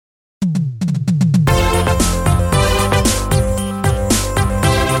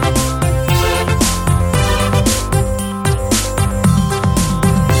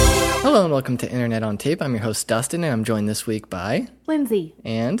and welcome to Internet on Tape. I'm your host, Dustin, and I'm joined this week by... Lindsay.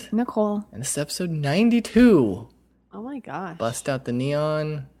 And... Nicole. And this is episode 92. Oh my gosh. Bust out the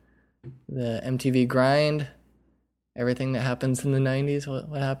neon, the MTV grind, everything that happens in the 90s.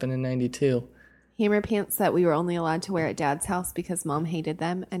 What happened in 92? Hammer pants that we were only allowed to wear at Dad's house because Mom hated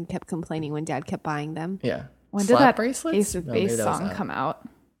them and kept complaining when Dad kept buying them. Yeah. When Slap did that bracelets? Ace of No, Base maybe that was song out. come out?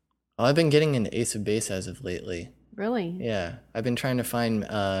 Oh, I've been getting into Ace of Base as of lately. Really? Yeah. I've been trying to find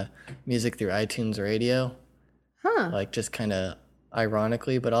music through iTunes Radio. Huh. Like, just kind of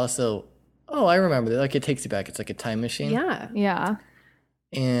ironically, but also... Oh, I remember. Like, it takes you back. It's like a time machine. Yeah. Yeah.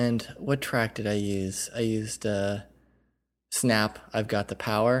 And what track did I use? I used Snap, I've Got the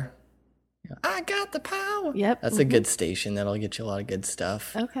Power. I got the power. Yep. That's a good station. That'll get you a lot of good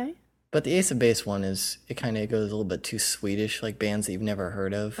stuff. Okay. But the Ace of Base one is, it kind of goes a little bit too Swedish, like bands that you've never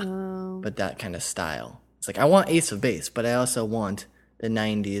heard of. But that kind of style. It's like, I want Ace of Base, but I also want the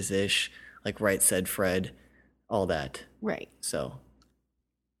 90s-ish, like Right Said Fred, all that. Right. So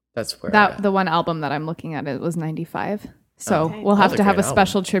that's where That the one album that I'm looking at, it was 95. So Okay. we'll have That's a to have a great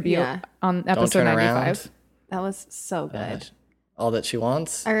special tribute Yeah. on Don't episode Turn 95. Around. That was so good. All That She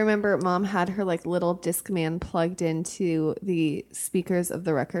Wants. I remember Mom had her like little Discman plugged into the speakers of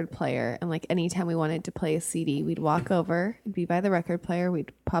the record player, and like anytime we wanted to play a CD, we'd walk over, it'd be by the record player,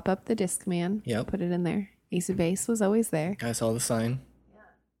 we'd pop up the Discman, Yep. put it in there. Ace of Base was always there. I saw the sign.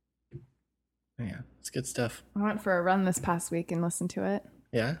 Yeah, it's good stuff. I went for a run this past week and listened to it.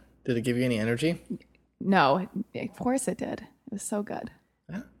 Yeah? Did it give you any energy? No, of course it did. It was so good.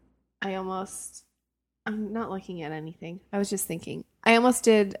 Yeah. I'm not looking at anything. I was just thinking. I almost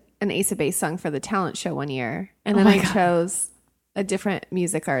did an Ace of Base song for the talent show one year, and then my I God. chose a different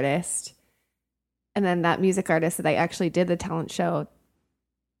music artist. And then that music artist that I actually did the talent show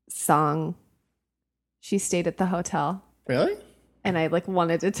song, she stayed at the hotel. Really? And I like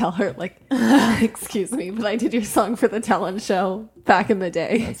wanted to tell her like, excuse me, but I did your song for the talent show back in the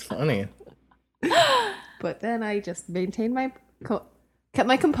day. That's funny. But then I just maintained kept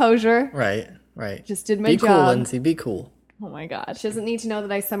my composure. Right, right. Just did my Be job. cool, Lindsay. Be cool. Oh my gosh. She doesn't need to know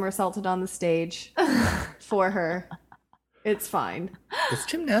that I somersaulted on the stage for her. It's fine. Is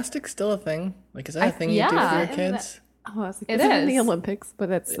gymnastics still a thing? Like, is that a thing you do yeah. for your kids? Oh, I was like, It is it in the is. Olympics? But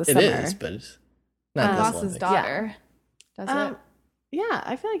it's the It summer. is, but it's not this Boss's Olympics. daughter does it. Yeah,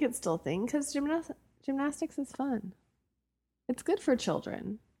 I feel like it's still a thing because gymnastics is fun. It's good for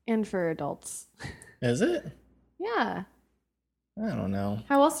children and for adults. Is it? Yeah. I don't know.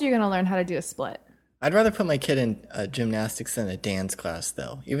 How else are you going to learn how to do a split? I'd rather put my kid in gymnastics than a dance class,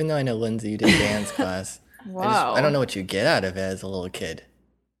 though. Even though I know, Lindsay, you did dance class. Wow. I don't know what you get out of it as a little kid.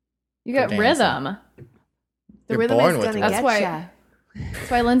 You get dancing. rhythm. The You're rhythm born is with gonna it. That's get why- ya.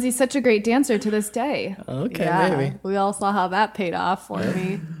 That's why Lindsay's such a great dancer to this day. Okay, Yeah, maybe. we all saw how that paid off for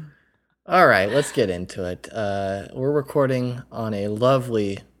me. All right, let's get into it. We're recording on a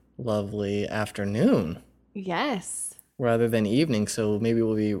lovely, lovely afternoon Yes. rather than evening, so maybe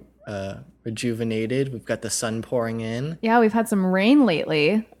we'll be rejuvenated. We've got the sun pouring in. Yeah, we've had some rain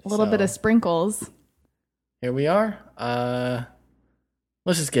lately. A little bit of So- sprinkles. Here we are.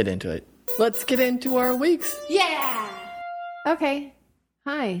 Let's just get into it. Let's get into our weeks. Yeah. Okay.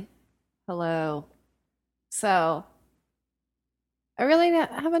 Hi. Hello. So, I really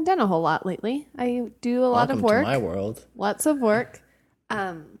haven't done a whole lot lately. I do a lot Welcome of work. to my world. Lots of work.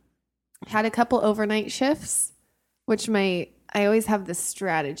 Had a couple overnight shifts, which I always have this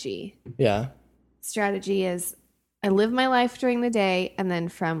strategy. Yeah. Strategy is I live my life during the day, and then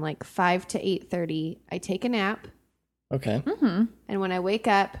from like 5 to 8:30, I take a nap. Okay. Mm-hmm. And when I wake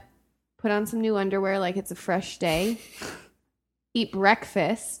up, put on some new underwear like it's a fresh day, eat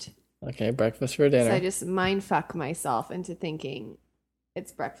breakfast. Okay, breakfast for dinner. So I just mind fuck myself into thinking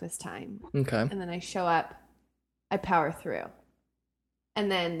it's breakfast time. Okay. And then I show up, I power through.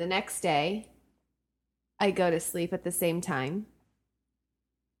 And then the next day, I go to sleep at the same time.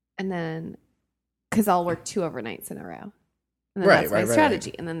 And then, because I'll work 2 overnights in a row. And then Right, that's right, my right,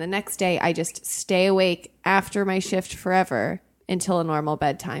 strategy. And then the next day, I just stay awake after my shift forever until a normal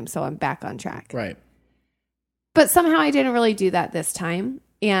bedtime. So I'm back on track. Right. But somehow I didn't really do that this time.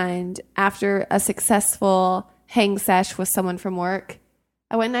 And after a successful hang sesh with someone from work,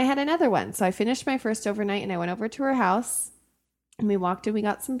 I went and I had another one. So I finished my first overnight and I went over to her house and we walked and we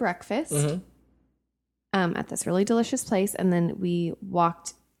got some breakfast at this really delicious place. And then we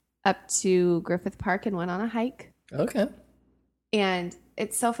walked up to Griffith Park and went on a hike. Okay. And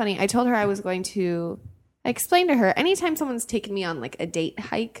it's so funny. I told her I was going to, I explained to her, anytime someone's taken me on like a date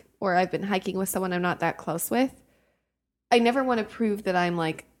hike or I've been hiking with someone I'm not that close with, I never want to prove that I'm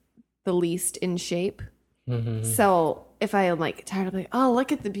like the least in shape. Mm-hmm. So if I am like tired, I'm like, oh,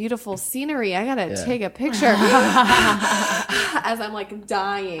 look at the beautiful scenery. I gotta take a picture as I'm like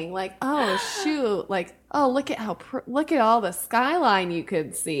dying. Like, oh shoot, like, oh look at all the skyline you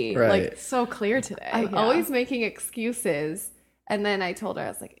could see. Right. Like, So clear today. I'm always making excuses. And then I told her, I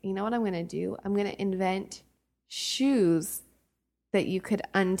was like, you know what I'm gonna do? I'm gonna invent shoes that you could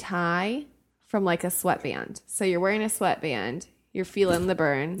untie from like a sweatband. So you're wearing a sweatband, you're feeling the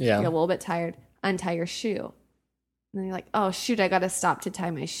burn, Yeah. you're a little bit tired, untie your shoe. And then you're like, oh shoot, I gotta stop to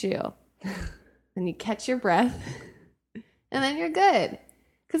tie my shoe. Then you catch your breath and then you're good.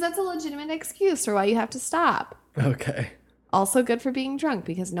 Because that's a legitimate excuse for why you have to stop. Okay. Also good for being drunk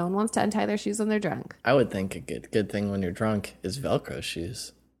because no one wants to untie their shoes when they're drunk. I would think a good thing when you're drunk is Velcro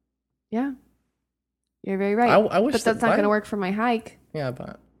shoes. Yeah. You're very right. I wish but that's not going to work for my hike. Yeah,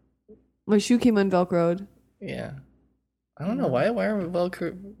 but My shoe came unvelcroed. yeah. I don't know why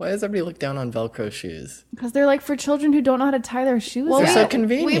is everybody look down on Velcro shoes? Because they're like for children who don't know how to tie their shoes. They're right? so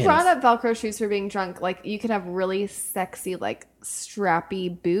convenient. We brought up Velcro shoes for being drunk. Like you could have really sexy, like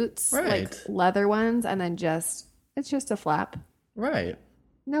strappy boots, Right. like leather ones, and then it's just a flap. Right.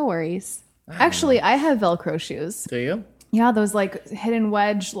 No worries. Actually, I have Velcro shoes. Do you? Yeah, those like hidden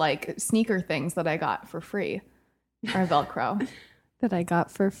wedge like sneaker things that I got for free are Velcro. That I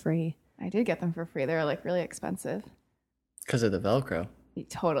got for free. I did get them for free. They were like really expensive. Because of the Velcro.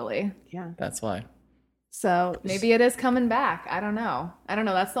 Totally. Yeah. That's why. So Maybe it is coming back. I don't know.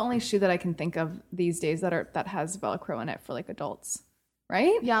 That's the only shoe that I can think of these days that has Velcro in it for like adults.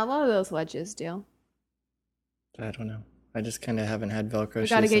 Right? yeah, a lot of those wedges do. I don't know. I just kind of haven't had Velcro We shoes.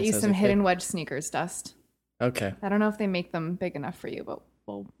 got to get you since I was some a kid. hidden wedge sneakers, Dust. Okay. I don't know if they make them big enough for you, but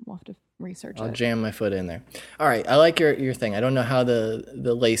we'll have to research I'll it. jam my foot in there. All right. I like your thing. I don't know how the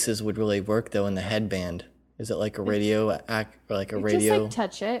laces would really work though in the headband. Is it like a radio act or like a radio? Just like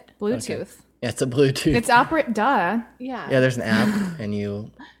touch it. Bluetooth. Yeah, it's a Bluetooth. It's operate. Duh. Yeah. yeah, there's an app and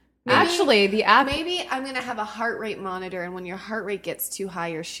you. Actually, the app. Maybe I'm going to have a heart rate monitor, and when your heart rate gets too high,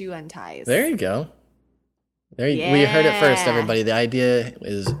 your shoe unties. There you go. We heard it first, Yeah. everybody. The idea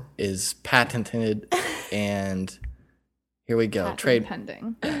is patented, and here we go. patent Trade.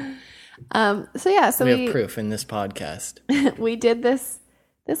 pending. So We have proof in this podcast. we did this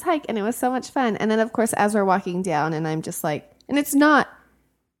hike, and it was so much fun. And then, of course, as we're walking down, and I'm just like, and it's not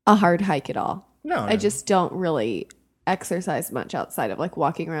a hard hike at all. No, I just don't really exercise much outside of like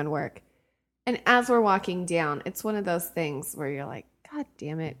walking around work. And as we're walking down, it's one of those things where you're like, God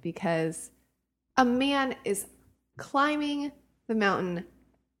damn it, because a man is climbing the mountain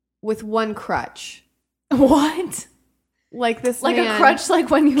with one crutch. What? Like this Like man a crutch, like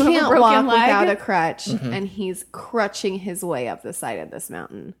when you have a can't broken walk leg? without a crutch, Mm-hmm. and he's crutching his way up the side of this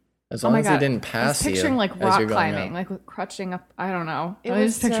mountain. as Oh long my as God. he didn't I pass was picturing you like as rock you're going climbing, up. like with crutching up. I don't know. It I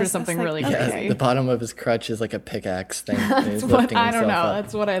was just picture just- something it's like, really okay. crazy. The bottom of his crutch is like a pickaxe thing. and he's That's what lifting I don't himself know. up.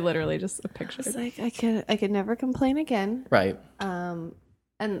 That's what I literally just pictured. It's like I could never complain again. Right.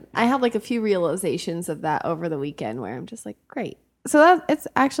 And I had like a few realizations of that over the weekend where I'm just like, great. So that it's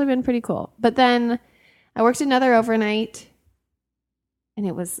actually been pretty cool. But then I worked another overnight, and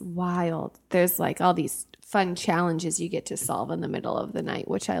it was wild. There's like all these fun challenges you get to solve in the middle of the night,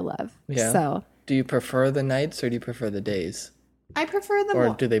 which I love. Yeah. So Do you prefer the nights or do you prefer the days? I prefer the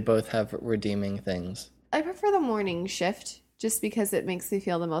Or do they both have redeeming things? I prefer the morning shift just because it makes me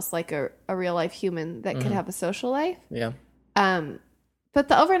feel the most like a real life human that could have a social life. Yeah. But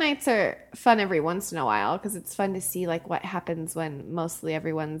the overnights are fun every once in a while because it's fun to see like what happens when mostly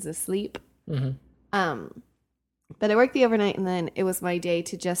everyone's asleep. But I worked the overnight, and then it was my day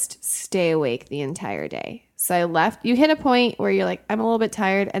to just stay awake the entire day. So I left. You hit a point where you're like, I'm a little bit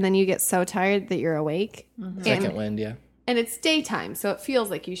tired, and then you get so tired that you're awake. Second wind, yeah. And it's daytime, so it feels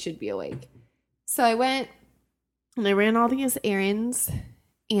like you should be awake. So I went and I ran all these errands,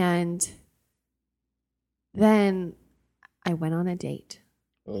 and then I went on a date.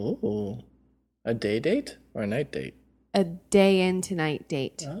 Ooh. A day date or a night date? A day into night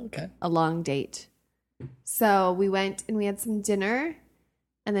date. Oh, okay. A long date. So we went and we had some dinner,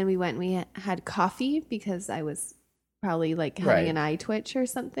 and then we went and we had coffee because I was probably like having Right. an eye twitch or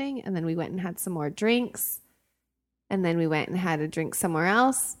something. And then we went and had some more drinks, and then we went and had a drink somewhere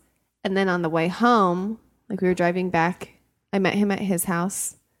else. And then on the way home, like we were driving back, I met him at his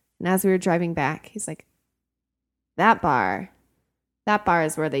house. And as we were driving back, he's like, that bar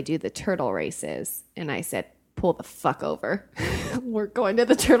is where they do the turtle races. And I said, pull the fuck over. We're going to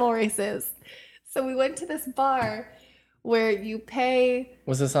the turtle races. So we went to this bar where you pay.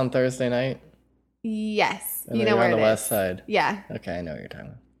 Was this on Thursday night? Yes. And you then know you're where on the it west is. side. Yeah. Okay, I know what you're talking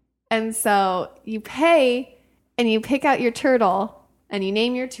about. And so you pay and you pick out your turtle and you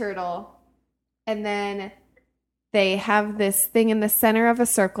name your turtle. And then they have this thing in the center of a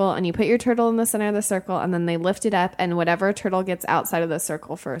circle, and you put your turtle in the center of the circle, and then they lift it up, and whatever turtle gets outside of the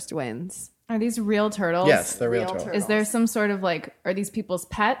circle first wins. Are these real turtles? Yes, they're real turtles. Is there some sort of like, are these people's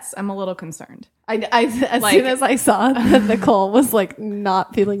pets? I'm a little concerned. As soon as I saw that Nicole was like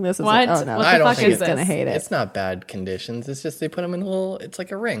not feeling this, I was What? like, oh no, What the I don't fuck think is it's this? gonna hate it. It's not bad conditions. It's just they put them in a little. It's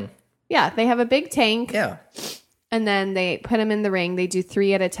like a ring. Yeah, they have a big tank, Yeah. and then they put them in the ring. They do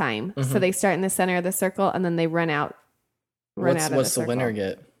 3 at a time, so they start in the center of the circle, and then they run out. What's of the circle. winner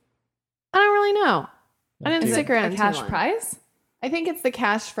get? I don't really know. I didn't Is stick A around. cash too long. prize? I think it's the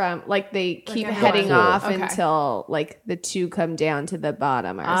cash from like they keep a heading pool. off Okay. until like the 2 come down to the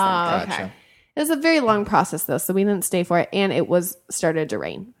bottom or Ah, something. okay. Gotcha. It was a very long process though, so we didn't stay for it, and it was started to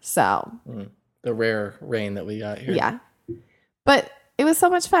rain. So The rare rain that we got here. yeah, but it was so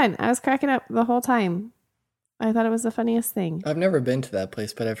much fun. I was cracking up the whole time. I thought it was the funniest thing. I've never been to that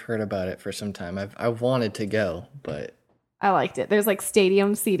place, but I've heard about it for some time. I've wanted to go, but I liked it. There's like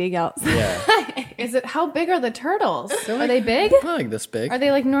stadium seating outside. yeah. Is it, how big are the turtles? They're Are like- they big? Probably like this big. Are they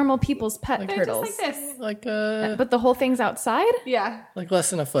like normal people's pet They're turtles? just like this. Like But the whole thing's outside? Yeah, like less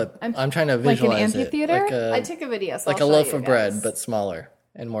than a foot. I'm trying to like an visualize amphitheater? it. I took a video. So like I'll a show loaf you of bread, guys. but smaller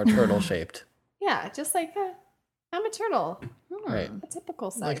and more turtle shaped. Yeah, just like I'm a turtle, Right. a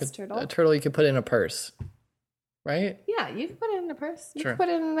typical size Like turtle. a turtle you could put in a purse. Right? Yeah, you can put it in a purse. You Sure. can put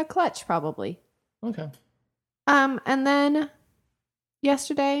it in a clutch, probably. Okay. And then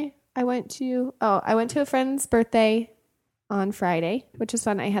yesterday I went to a friend's birthday on Friday, which is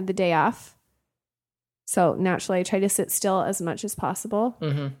fun. I had the day off, so naturally I try to sit still as much as possible.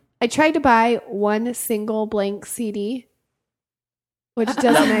 Mm-hmm. I tried to buy one single blank CD, which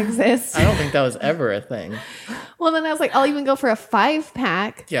doesn't exist. I don't think that was ever a thing. Well, then I was like, I'll even go for a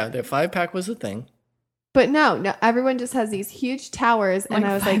 5-pack. Yeah, the 5-pack was a thing. But no, everyone just has these huge towers, and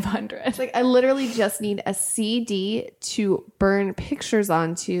I was like, 500. it's like I literally just need a CD to burn pictures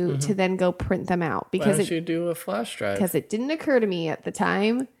onto to then go print them out Why because don't it you do a flash drive? because it didn't occur to me at the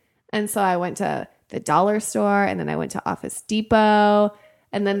time, and so I went to the dollar store, and then I went to Office Depot,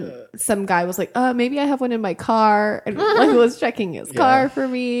 and then some guy was like, maybe I have one in my car, and like was checking his car for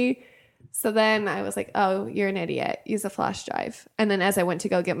me. So then I was like, oh, you're an idiot. Use a flash drive. And then as I went to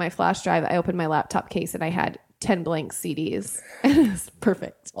go get my flash drive, I opened my laptop case and I had 10 blank CDs. And it was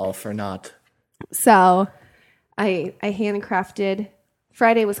perfect. All for naught. So I handcrafted.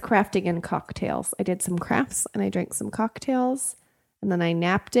 Friday was crafting and cocktails. I did some crafts and I drank some cocktails. And then I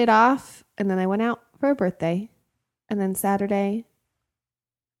napped it off. And then I went out for a birthday. And then Saturday,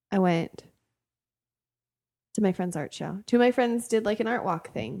 I went to my friend's art show. 2 of my friends did like an art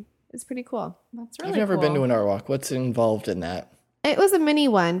walk thing. It's pretty cool. That's really I've never cool. been to an art walk. What's involved in that? It was a mini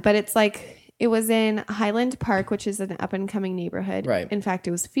one, but it's like it was in Highland Park, which is an up and coming neighborhood. Right. In fact,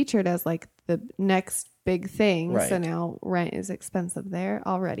 it was featured as like the next big thing. So Right. now rent is expensive there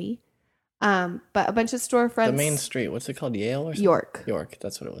already. But a bunch of storefronts. The main street. What's it called? Yale or something? York. York.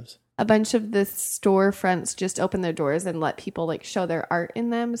 That's what it was. A bunch of the storefronts just open their doors and let people like show their art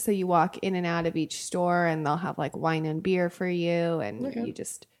in them. So you walk in and out of each store and they'll have like wine and beer for you. And Okay. you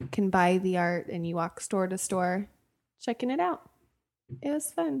just can buy the art and you walk store to store checking it out. It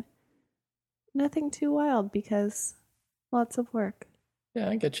was fun. Nothing too wild because lots of work. Yeah,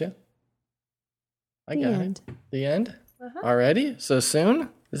 I get you. I The got end. it. The end? Already? So soon?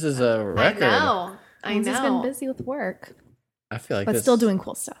 This is a record. I Lindsay's know. been busy with work, I feel like but this. still doing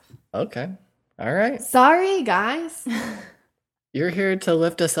cool stuff. Okay. All right. Sorry, guys. You're here to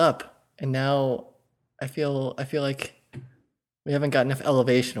lift us up. And now I feel like we haven't got enough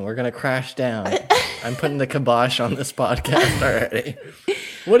elevation. We're gonna crash down. I'm putting the kibosh on this podcast already.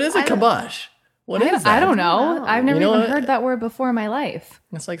 What is a kibosh? What is that? I don't know. I've never You know even what? heard that word before in my life.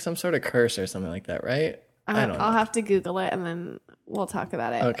 It's like some sort of curse or something like that, right? I don't know. I'll have to Google it and then we'll talk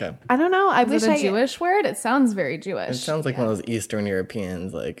about it. Okay. I don't know. I wish Is it a I Jewish word? It sounds very Jewish. It sounds like one of those Eastern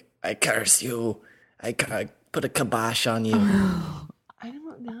Europeans, like, I curse you. I put a kibosh on you. I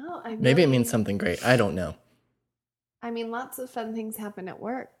don't know. Maybe it means something great. I don't know. I mean, lots of fun things happen at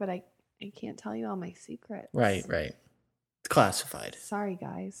work, but I can't tell you all my secrets. Right. It's classified. Sorry,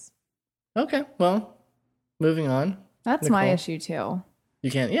 guys. Okay, well, moving on. That's my Nicole? issue too. You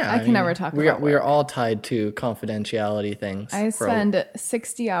can't, yeah. I can never talk we are, about We are work. all tied to confidentiality things. I spend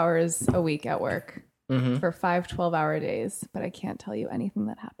 60 hours a week at work Mm-hmm. for 5 12-hour days, but I can't tell you anything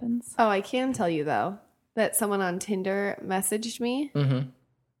that happens. Oh, I can tell you, though, that someone on Tinder messaged me Mm-hmm.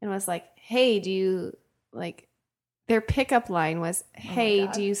 and was like, hey, do you, like, their pickup line was, hey,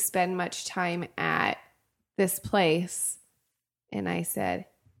 God. do you spend much time at this place? And I said,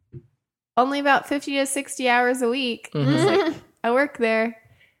 only about 50 to 60 hours a week. I was like, I work there.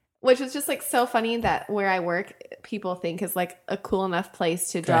 Which is just like so funny that where I work, people think is like a cool enough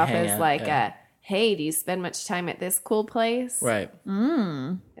place to drop hang as out, like yeah. hey, do you spend much time at this cool place? Right.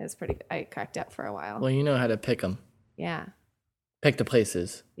 It was pretty, I cracked up for a while. Well, you know how to pick them. Yeah. Pick the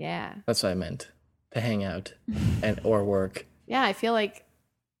places. Yeah. That's what I meant. To hang out or work. Yeah. I feel like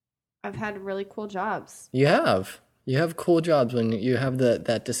I've had really cool jobs. You have. You have cool jobs when you have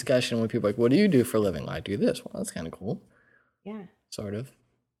that discussion when people are like, what do you do for a living? I do this. Well, that's kind of cool. Yeah. Sort of.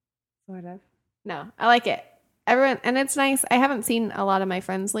 Sort of. No, I like it. Everyone, and it's nice. I haven't seen a lot of my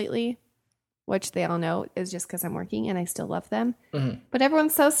friends lately, which they all know is just because I'm working and I still love them. Mm-hmm. But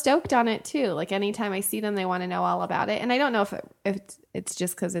everyone's so stoked on it too. Like anytime I see them, they want to know all about it. And I don't know if it's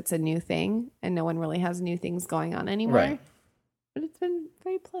just because it's a new thing and no one really has new things going on anymore. Right. But it's been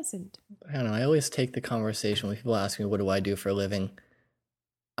very pleasant. I don't know. I always take the conversation when people ask me, what do I do for a living?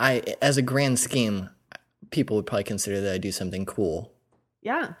 As a grand scheme, people would probably consider that I do something cool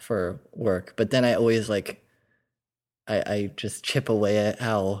Yeah. for work. But then I always I just chip away at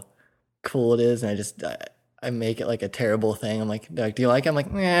how cool it is. And I make it like a terrible thing. I'm like, do you like it? I'm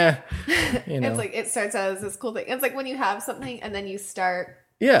like, nah. You know? It's like it starts out as this cool thing. It's like when you have something and then you start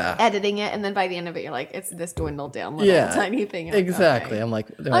yeah. editing it, and then by the end of it, you're like, it's this dwindled down little tiny thing. You're like, Exactly. okay, I'm like,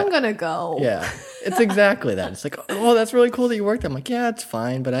 I'm gonna go. yeah, it's exactly that. It's like, oh, that's really cool that you worked. I'm like, yeah, it's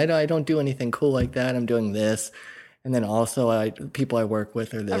fine, but I don't do anything cool like that. I'm doing this, and then also people I work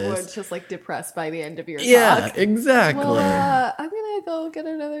with are this. Everyone's just like depressed by the end of your Yeah, talk. exactly. Well, I'm gonna go get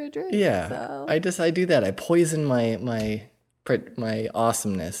another drink. Yeah, so. I do that. I poison my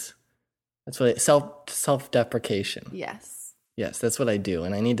awesomeness. That's what self-deprecation. Yes. Yes, that's what I do,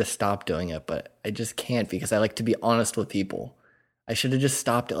 and I need to stop doing it, but I just can't because I like to be honest with people. I should have just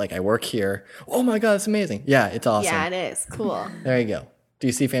stopped it. Like, I work here. Oh my god, it's amazing. Yeah, it's awesome. Yeah, it is cool. There you go. Do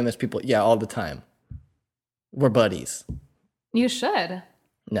you see famous people? Yeah, all the time. We're buddies. You should.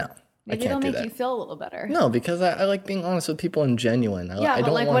 No, Maybe I it'll can't do make that. you feel a little better. No, because I like being honest with people and genuine. Yeah, I but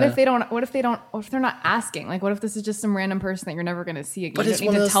don't like, wanna, what if they're not asking? Like, what if this is just some random person that you're never going to see again? But You it's don't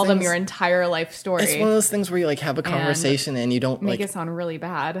one need of to those tell them things- your entire life story. It's one of those things where you like have a conversation and you don't Make like it sound really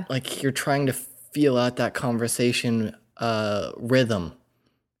bad. like you're trying to feel out that conversation rhythm.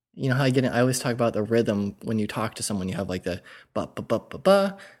 You know how I always talk about the rhythm when you talk to someone. You have like the ba ba ba ba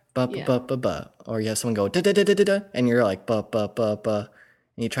ba ba ba ba ba ba, or you have someone go da da da da da da, and you're like ba ba ba ba,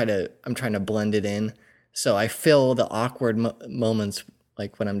 and I'm trying to blend it in. So I fill the awkward moments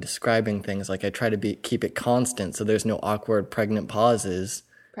like when I'm describing things. Like I try to keep it constant, so there's no awkward pregnant pauses.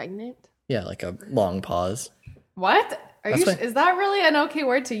 Pregnant? Yeah, like a long pause. What? Is that really an okay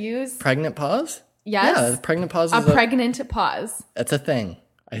word to use? Pregnant pause? Yes. Yeah, pregnant pause A is pregnant pause. that's a thing.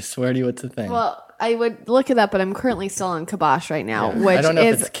 I swear to you, it's a thing. Well, I would look it up, but I'm currently still on kibosh right now, Yeah. which I don't know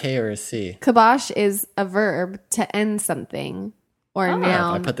if is it's K or a C. kibosh is a verb to end something or a I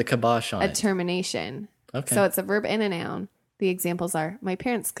noun, put the kibosh on a it. termination. Okay. So it's a verb and a noun. The examples are: my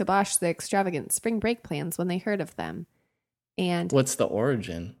parents kiboshed their extravagant spring break plans when they heard of them, and What's the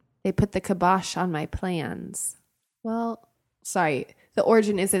origin? they put the kibosh on my plans. Well, sorry, the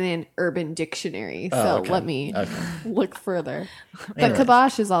origin isn't in Urban Dictionary, so okay. let me look further. But Anyways.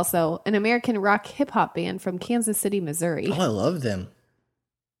 Kibosh is also an American rock hip hop band from Kansas City, Missouri. Oh, I love them.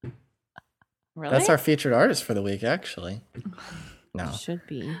 Really? That's our featured artist for the week, actually. No. Should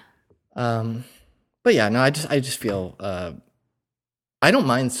be. But yeah, no, I just feel I don't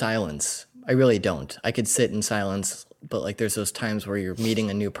mind silence. I really don't. I could sit in silence, but like there's those times where you're meeting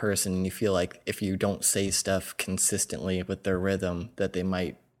a new person and you feel like if you don't say stuff consistently with their rhythm, that they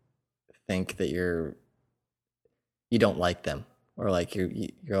might think that you don't like them, or like you're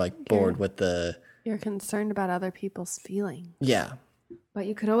like bored with the You're concerned about other people's feelings. yeah. But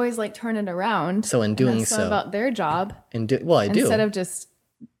you could always like turn it around. So in and doing ask them so, about their job I do. instead of just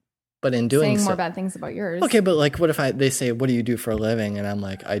But in doing saying so, more bad things about yours. okay, but like, what if they say, "What do you do for a living?" And I'm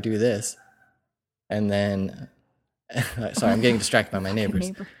like, "I do this," and then, sorry, I'm getting distracted by my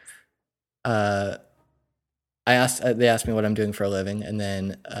neighbors. They asked me what I'm doing for a living, and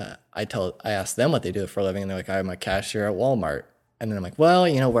then I asked them what they do for a living, and they're like, "I'm a cashier at Walmart," and then I'm like, "Well,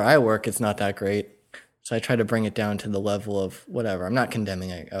 where I work, it's not that great." So I try to bring it down to the level of whatever. I'm not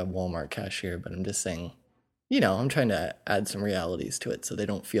condemning a Walmart cashier, but I'm just saying, I'm trying to add some realities to it so they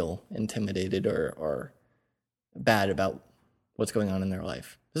don't feel intimidated or bad about what's going on in their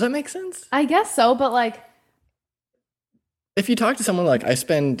life. Does that make sense? I guess so, but like, If you talk to someone like, I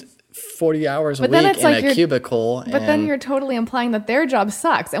spend 40 hours a But then week it's in like a you're- cubicle. but then you're totally implying that their job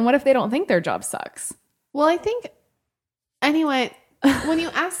sucks. And what if they don't think their job sucks? Well, I think, anyway, when you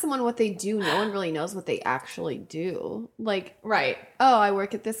ask someone what they do, no one really knows what they actually do. Like, Right. oh, I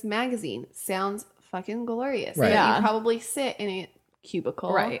work at this magazine. Sounds fucking glorious. Right. Yeah. Yeah. You probably sit in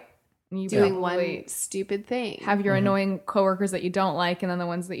cubicle. Right. And you Doing probably one stupid thing. have your annoying coworkers that you don't like, and then the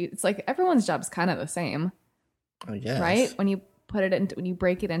ones that you. It's like everyone's job's kind of the same, Oh, yes. right? When you put it into when you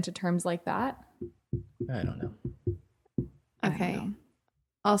break it into terms like that. I don't know. I don't Okay. know.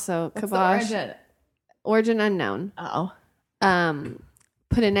 Also, What's the kibosh, origin unknown. Oh.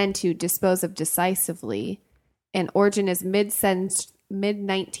 Put an end to, dispose of decisively, and origin is mid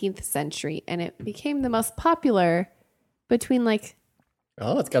 19th century, and it became the most popular between like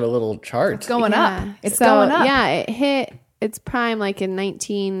Oh, it's got a little chart. It's going up. Yeah. It's So, going up. Yeah, it hit its prime like in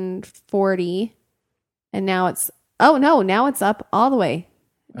 1940, and now it's now it's up all the way.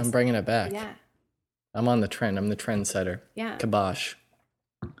 I'm bringing it back. Yeah, I'm on the trend. I'm the trendsetter. yeah. Kibosh.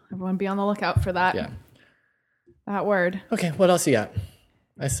 Everyone be on the lookout for that. Yeah. That word. Okay, what else you got?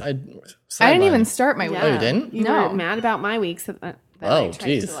 I didn't even start my week. Yeah. Oh, you didn't? You No. were mad about my weeks that I Oh, tried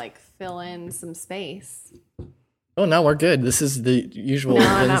geez. to like fill in some space. Oh, no, we're good. This is the usual No,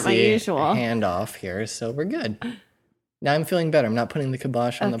 not Lindsay my usual. handoff here, so we're good. Now I'm feeling better. I'm not putting the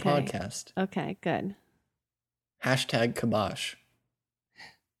kibosh on the Okay. podcast. Okay, good. Hashtag kibosh.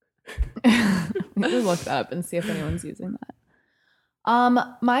 We could look that up and see if anyone's using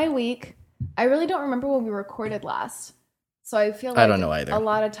that. My week, I really don't remember when we recorded last. So I feel like I don't know either. A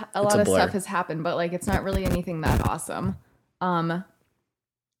lot of a blur. stuff has happened, but like it's not really anything that awesome.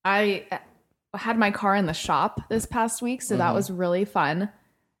 I had my car in the shop this past week, so that was really fun.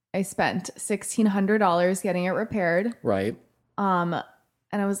 I spent $1,600 getting it repaired. Right. And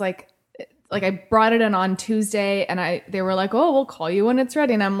I was like I brought it in on Tuesday, and they were like, "Oh, we'll call you when it's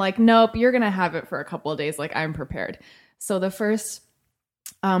ready." And I'm like, "Nope, you're gonna have it for a couple of days. Like I'm prepared." So the first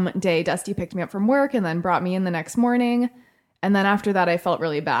day, Dusty picked me up from work and then brought me in the next morning. And then after that, I felt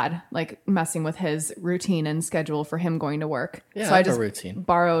really bad, like messing with his routine and schedule for him going to work. Yeah, so I have a just routine.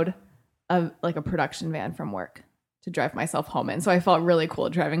 borrowed a production van from work to drive myself home in. So I felt really cool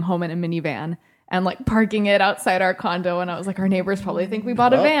driving home in a minivan and like parking it outside our condo. And I was like, our neighbors probably think we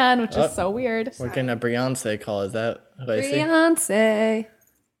bought a van, which is so weird. We're getting a Beyonce call. Is that what I see? Beyonce.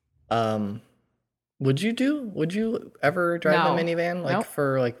 Would you ever drive No. a minivan like Nope.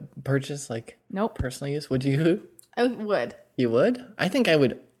 for like purchase, like Nope. personal use? Would you? I would. You would? I think I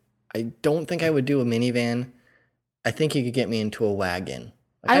would. I don't think I would do a minivan. I think you could get me into a wagon.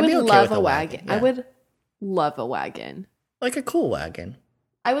 Like, I I'd would be okay love with a wagon. Yeah. I would love a wagon. Like a cool wagon.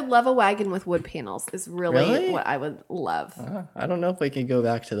 I would love a wagon with wood panels is really, Really? what I would love. I don't know if we could go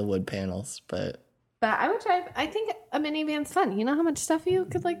back to the wood panels, but But I would drive. I think a minivan's fun. You know how much stuff you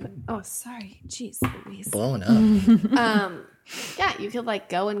could like. Oh, sorry. Jeez, Louise. blowing up. Yeah, you could like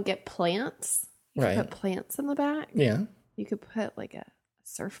go and get plants. You Right. could put plants in the back. Yeah. You could put like a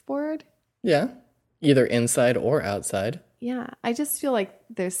surfboard. Yeah. Either inside or outside. Yeah, I just feel like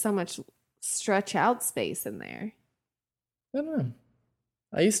there's so much stretch out space in there. I don't know.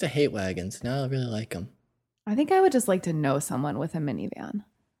 I used to hate wagons. Now I really like them. I think I would just like to know someone with a minivan.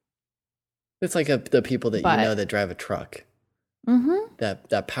 It's like the people that But- you know that drive a truck. Mm-hmm.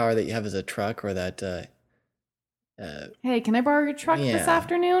 That power that you have as a truck, or that Hey, can I borrow your truck this Yeah.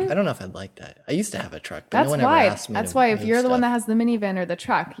 afternoon? I don't know if I'd like that. I used to have a truck, but That's no one ever why. asked me. That's to why if move you're the one that stuff. has the minivan or the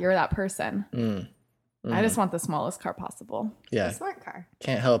truck, you're that person. Mm. I just want the smallest car possible. Yeah, A smart car.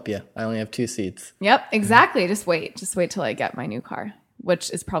 can't help you. I only have 2 seats. Yep, exactly. Just wait till I get my new car,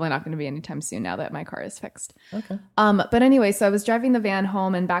 which is probably not going to be anytime soon now that my car is fixed. Okay. But anyway, so I was driving the van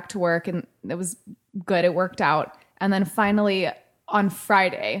home and back to work, and it was good. It worked out. And then finally on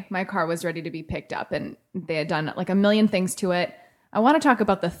Friday, my car was ready to be picked up, and they had done like a million things to it. I want to talk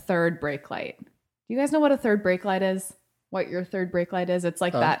about the third brake light. Do you guys know what a third brake light is? What your third brake light is? It's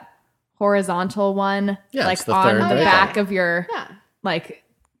like that horizontal one, Yeah, like it's the on third the brake back light. of your, Yeah. like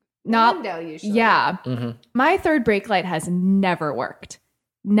not window usually. Yeah. My third brake light has never worked.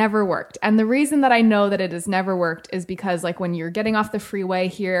 Never worked. And the reason that I know that it has never worked is because like when you're getting off the freeway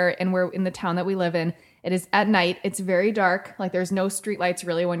here and we're in the town that we live in, it is at night. It's very dark. Like there's no street lights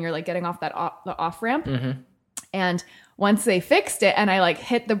really when you're like getting off that the off ramp. And once they fixed it and I like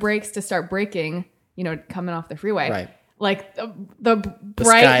hit the brakes to start braking, you know, coming off the freeway. Right. Like the sky lit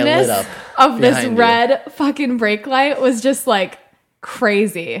brightness up of this behind you. red fucking brake light was just like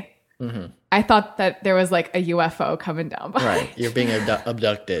crazy. I thought that there was like a UFO coming down behind. Right. You're being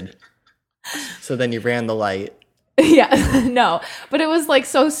abducted. So then you ran the light. Yeah, no, but it was like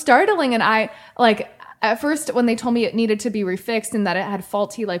so startling. And I like at first when they told me it needed to be refixed and that it had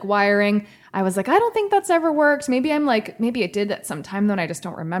faulty like wiring, I was like, I don't think that's ever worked. Maybe it did at some time though, and I just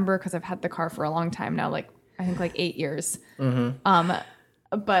don't remember because I've had the car for a long time now, like I think like 8 years. But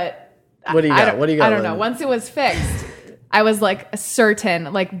What do you got? What do you got? I don't know. Lynn? Once it was fixed, I was like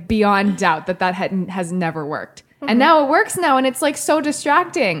certain, like beyond doubt that has never worked. And now it works now, and it's like so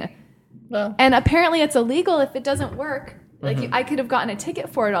distracting. Well, And apparently it's illegal if it doesn't work. Like I could have gotten a ticket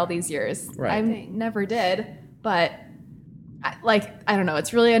for it all these years. Right. I never did, but I don't know.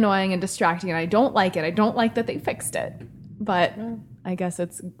 It's really annoying and distracting, and I don't like it. I don't like that they fixed it, but I guess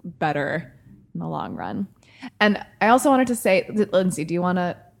it's better in the long run. And I also wanted to say, Lindsay,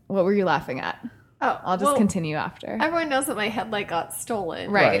 what were you laughing at? Oh, I'll just continue after. Everyone knows that my headlight got stolen.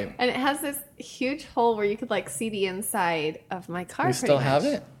 Right. And it has this huge hole where you could like see the inside of my car. you still have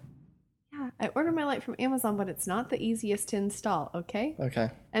it? Yeah. I ordered my light from Amazon, but it's not the easiest to install, okay? Okay.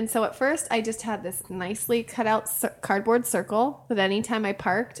 And so at first I just had this nicely cut out cardboard circle that anytime I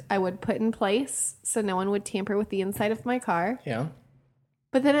parked, I would put in place so no one would tamper with the inside of my car. Yeah.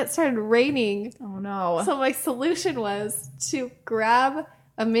 But then it started raining. Oh no. So my solution was to grab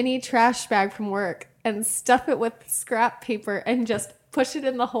a mini trash bag from work and stuff it with scrap paper and just push it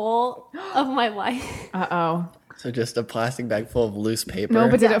in the hole of my light. Uh-oh. So just a plastic bag full of loose paper. No,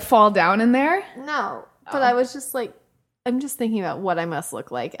 but did it fall down in there? No, but I was just like, I'm just thinking about what I must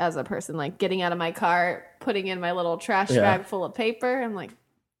look like as a person, like getting out of my car, putting in my little trash bag full of paper. I'm like,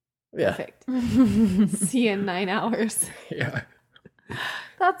 yeah. perfect. See you in 9 hours. Yeah.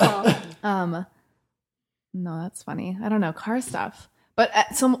 That's all. No, that's funny. I don't know, car stuff.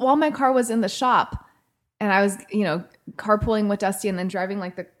 But so while my car was in the shop and I was, carpooling with Dusty and then driving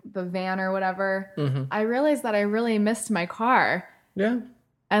like the van or whatever, I realized that I really missed my car. Yeah.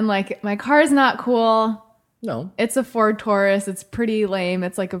 And like my car is not cool. No. It's a Ford Taurus. It's pretty lame.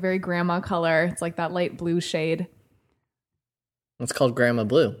 It's like a very grandma color. It's like that light blue shade. It's called Grandma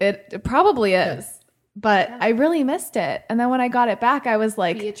Blue. It probably is. But I really missed it. And then when I got it back, I was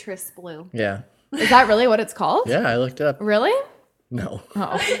like, Beatrice Blue. Yeah. is that really what it's called? Yeah, I looked it up. Really? No.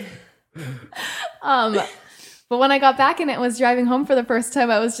 Oh. But when I got back and it was driving home for the first time,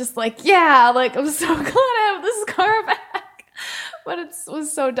 I was just like, yeah, like I'm so glad I have this car back. But it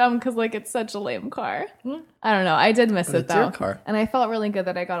was so dumb because like it's such a lame car. I don't know. I did miss it it's though. your car. And I felt really good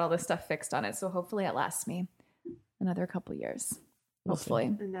that I got all this stuff fixed on it. So hopefully it lasts me another couple years.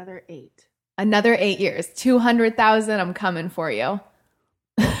 Hopefully. Another 8. Another 8 years. 200,000. I'm coming for you.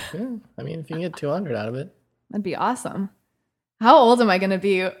 Yeah. I mean, if you can get 200 out of it. That'd be awesome. How old am I going to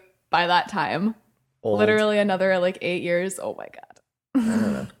be by that time? Old. Literally another like 8 years. Oh my God. I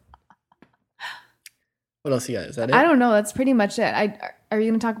don't know. What else you got? Is that it? I don't know. That's pretty much it. Are you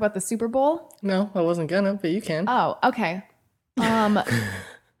going to talk about the Super Bowl? No, I wasn't gonna, but you can. Oh, okay.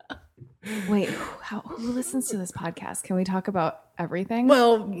 Wait, who listens to this podcast? Can we talk about everything?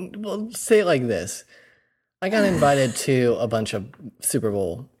 Well, we'll say it like this. I got invited to a bunch of Super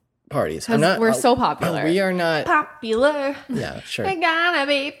Bowl parties. Because we're so popular. We are not. Popular. Yeah, sure. We're gonna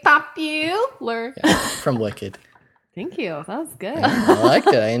be popular. Yeah, from Wicked. Thank you. That was good. I liked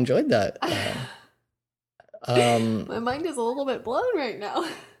it. I enjoyed that. My mind is a little bit blown right now.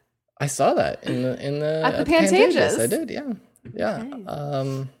 I saw that in the At the Pantages. I did. Yeah. Yeah.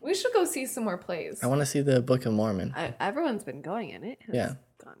 Okay. We should go see some more plays. I want to see the Book of Mormon. Everyone's been going, and it has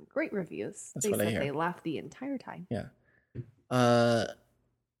gotten great reviews. That's they what I said hear. they laughed the entire time. Yeah.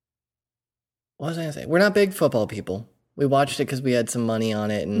 What was I gonna say? We're not big football people. We watched it because we had some money on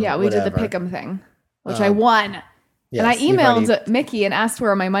it, and Yeah, we whatever. did the pick'em thing, which I won. Yes, and I you've emailed already- Mickey and asked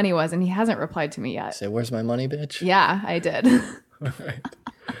where my money was, and he hasn't replied to me yet. Say, where's my money, bitch? Yeah, I did. Right.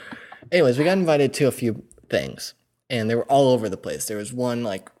 Anyways, we got invited to a few things, and they were all over the place. There was one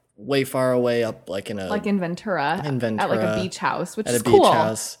like way far away up, like in Ventura. In Ventura. At like a beach house, which at is a beach cool.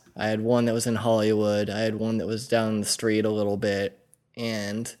 house. I had one that was in Hollywood. I had one that was down the street a little bit,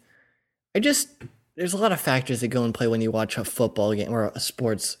 and there's a lot of factors that go in play when you watch a football game or a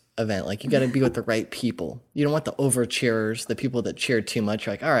sports event. Like, you got to be with the right people. You don't want the over cheerers, the people that cheer too much.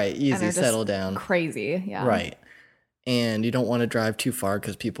 You're like, all right, And easy, they're just settle down. Crazy, yeah. Right. And you don't want to drive too far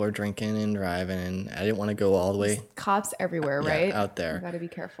because people are drinking and driving, and I didn't want to go all the way Cops everywhere, right? out there. You got to be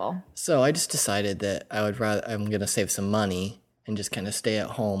careful. So I just decided that I'm going to save some money and just kind of stay at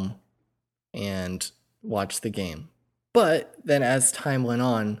home and watch the game. But then as time went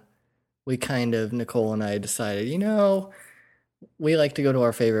on, Nicole and I decided, we like to go to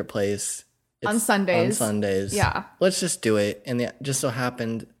our favorite place. On Sundays. On Sundays. Yeah. Let's just do it. And it just so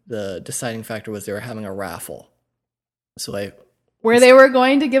happened the deciding factor was they were having a raffle. So Where they were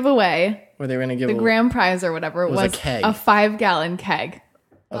going to give away where they were going to give the grand prize or whatever was a keg. a 5-gallon keg.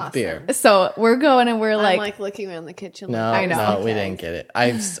 of Awesome. beer. So we're going and we're I'm like, like looking around the kitchen. No, I know. no, we didn't get it.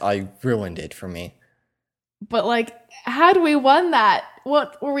 I ruined it for me. but like, had we won that,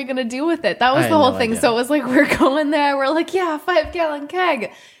 what were we going to do with it? That was I the had whole no thing. idea. So it was like, we're going there. We're like, yeah, 5-gallon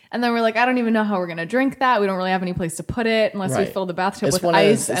keg. And then we're like, I don't even know how we're going to drink that. We don't really have any place to put it unless we Right. fill the bathtub It's with one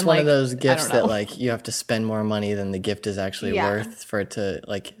ice. It's and one like, of those I gifts don't know. that like you have to spend more money than the gift is actually Yeah. worth for it to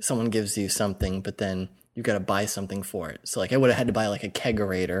like someone gives you something, but then you got to buy something for it. So like I would have had to buy like a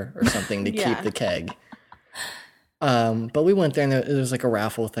kegerator or something to Yeah. keep the keg. But we went there and there was like a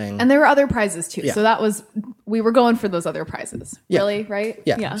raffle thing. And there were other prizes too. Yeah. So we were going for those other prizes. Yeah. Really, right?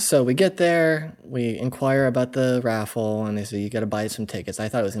 Yeah. So we get there, we inquire about the raffle, and they say you got to buy some tickets. I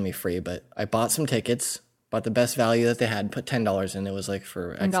thought it was gonna be free, but I bought some tickets, bought the best value that they had, put $10 in. It was like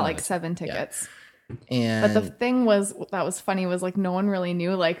for X And got like amount. 7 tickets. And But the thing that was funny was like no one really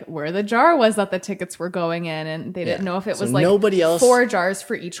knew like where the jar was that the tickets were going in, and they didn't Yeah. know if it So was like nobody else- 4 jars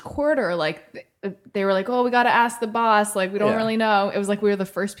for each quarter. Like they were like, oh, we got to ask the boss. Like we don't Yeah. really know. It was like we were the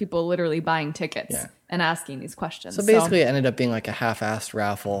first people literally buying tickets Yeah. and asking these questions. So basically, it ended up being like a half-assed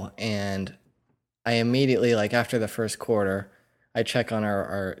raffle, and I immediately, like after the first quarter, I check on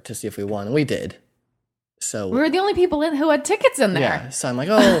our to see if we won. We did. So we were the only people who had tickets in there. yeah, so I'm like,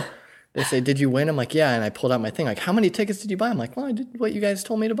 oh, they say, did you win? I'm like, yeah, and I pulled out my thing, like, how many tickets did you buy? I'm like, well, I did what you guys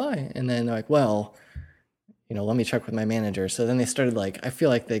told me to buy, and then they're like, well, let me check with my manager. So then they started like, I feel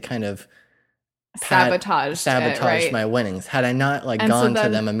like they kind of Sabotaged it, right? my winnings. Had I not like And so gone to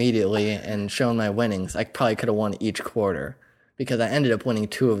then- them immediately and shown my winnings, I probably could have won each quarter because I ended up winning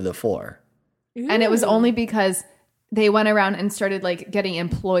 2 of the 4. And it was only because they went around and started like getting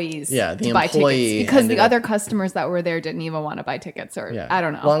employees Yeah, the to buy employee tickets because ended the up- other customers that were there didn't even want to buy tickets or Yeah, I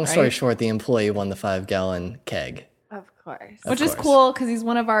don't know. Long story right? short, the employee won the 5-gallon keg. Of course. Of Which is course. cool because he's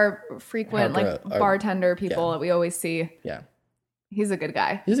one of our frequent Our like bro- our- bartender people yeah. that we always see. Yeah, He's a good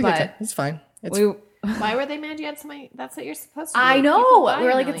guy. he's a but good guy. It's fine. It's We, Why were they mad you had somebody? That's what you're supposed to do. I People know. buy We're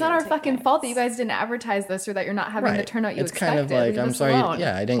a like, it's not our million fucking tickets. fault that you guys didn't advertise this or that you're not having the Right. turnout you It's expected. kind of like, Leave I'm us sorry. alone.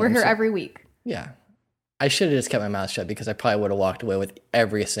 Yeah, I didn't. We're I'm here so- every week. Yeah. I should have just kept my mouth shut because I probably would have walked away with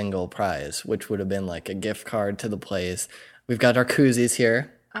every single prize, which would have been like a gift card to the place. We've got our koozies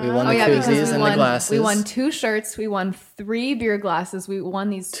here. We won the because koozies and the glasses. we won 2 shirts. We won 3 beer glasses. We won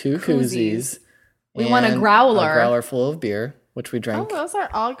these 2 koozies. We won a and growler. A growler full of beer, which we Oh, drank. those are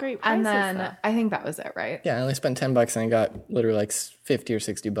all great prizes. And then though. I think that was it, right? Yeah, I only spent $10 and I got literally like 50 or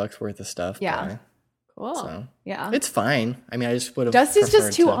 60 bucks worth of stuff. Yeah. Cool. So Yeah. it's fine. I mean, I just would have. Dusty's just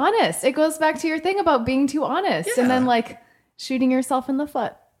preferred too to- honest. It goes back to your thing about being too honest and then Yeah. like shooting yourself in the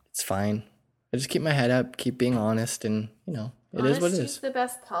foot. It's fine. I just keep my head up, keep being honest, and it is what it Honesty's is. the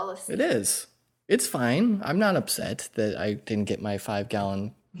best policy. It is. It's fine. I'm not upset that I didn't get my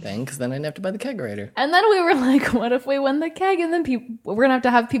 5-gallon thing because then I didn't have to buy the kegerator. And then we were like, what if we win the keg and then we're going to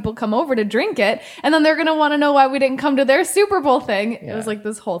have people come over to drink it and then they're going to want to know why we didn't come to their Super Bowl thing. It Yeah. was like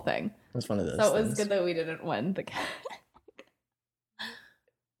this whole thing. It's one of those. So it was things. good that we didn't win the keg.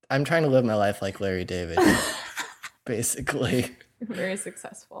 I'm trying to live my life like Larry David, basically. Very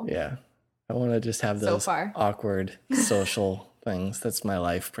successful. Yeah. I want to just have So those far. awkward social things. That's my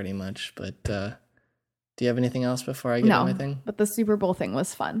life pretty much. But do you have anything else before I get No, to my thing? but the Super Bowl thing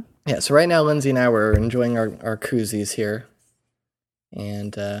was fun. Yeah, so right now Lindsay and I were enjoying our koozies here.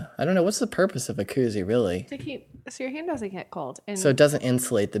 And I don't know, what's the purpose of a koozie, really? To keep so your hand doesn't get cold. And So it doesn't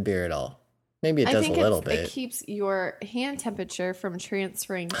insulate the beer at all. Maybe it I does think a little it bit. keeps your hand temperature from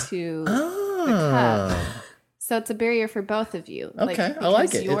transferring to Oh, so it's a barrier for both of you. okay. I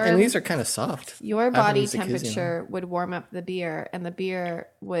like because it. And these are kind of soft. your haven't body used a koozie in a while. temperature would warm up the beer, and the beer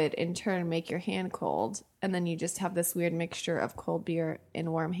would in turn make your hand cold, and then you just have this weird mixture of cold beer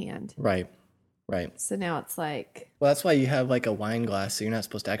and warm hand. Right. So now it's like Well, that's why you have like a wine glass, so you're not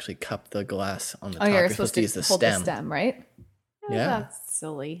supposed to actually cup the glass on the Oh, top. you're supposed to use the hold stem. the stem, right? Yeah. that's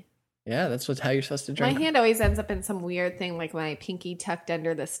silly. Yeah, that's how you're supposed to My drink. hand always ends up in some weird thing, like my pinky tucked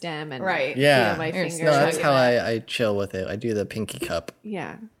under the stem, and Right. Yeah. my You're finger. No, that's chugging how it. I chill with it. I do the pinky cup.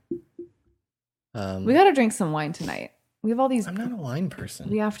 Yeah. We got to drink some wine tonight. We have all these. I'm not a wine person.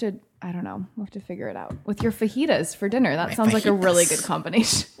 We have to. I don't know. We have to figure it out with your fajitas for dinner. That My sounds like a really fajitas. good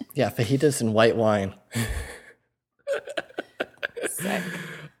combination. Yeah, fajitas and white wine. Sick.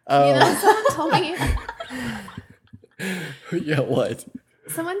 Oh, You know, someone told me yeah, what?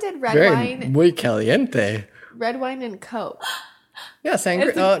 someone did red Very wine, muy caliente. red wine and Coke. Yeah,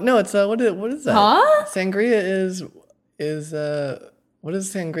 sangria. No, it's what is that? Huh? Sangria is what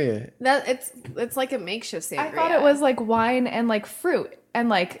is sangria? That it's like a makeshift sangria. I thought it was like wine and like fruit and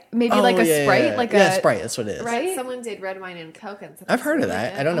like maybe like a yeah, Sprite, yeah. like yeah, a Sprite. That's what it is. right? Someone did red wine and Coke, and I've heard of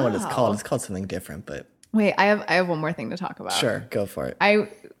that. I don't know what it's Oh. called. It's called something different, but Wait, I have one more thing to talk about. sure, go for it. I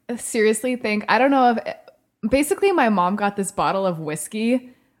seriously think I don't know if basically my mom got this bottle of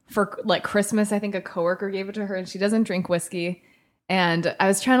whiskey for like Christmas. I think a coworker gave it to her, and she doesn't drink whiskey. And I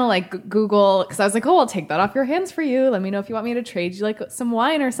was trying to like Google, because I was like, oh, I'll take that off your hands for you. Let me know if you want me to trade you like some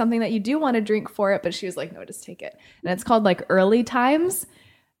wine or something that you do want to drink for it. But she was like, no, just take it. And it's called like Early Times.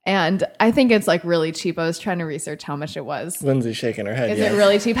 And I think it's like really cheap. I was trying to research how much it was. Lindsay's shaking her head. Is it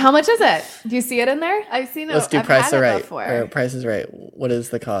really cheap? How much is it? Do you see it in there? I've seen it. Let's do I've Price had is it Right. before. Or Price is Right. What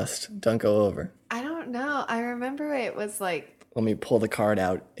is the cost? Don't go over. I don't know. I remember it was like Let me pull the card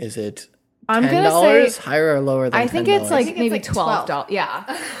out. Is it I'm $10 gonna say higher or lower than $10? I think it's like think it's maybe like $12. Yeah,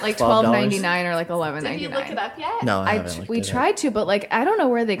 like $12? $12.99 or like $11.99. Did you look it up yet? No, I haven't. We looked it up. tried to, but like I don't know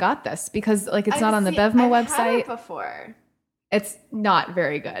where they got this because like it's not on the I've Bevmo had website. it before. It's not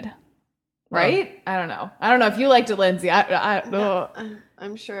very good, right? I don't know. I don't know if you liked it, Lindsay.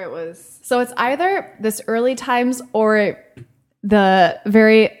 I'm sure it was. So it's either this Early Times or the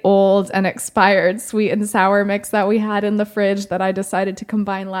very old and expired sweet and sour mix that we had in the fridge that I decided to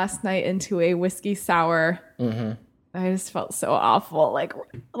combine last night into a whiskey sour. Mm-hmm. I just felt so awful. Like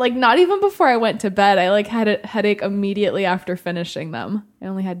not even before I went to bed. I like had a headache immediately after finishing them. I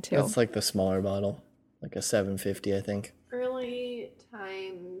only had 2. That's like the smaller bottle, like a 750, I think. Early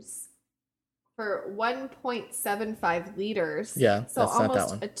Times for 1.75 liters. Yeah, so that's not that almost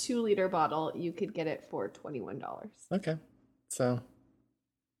one. a 2-liter bottle. You could get it for $21. Okay, so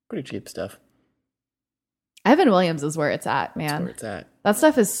pretty cheap stuff. Evan Williams is where it's at, man. That's where it's at. That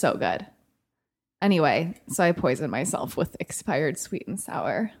stuff is so good. Anyway, so I poisoned myself with expired sweet and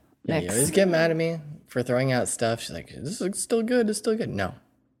sour Yeah, you mix. always get mad at me for throwing out stuff. She's like, "This is still good. It's still good." No,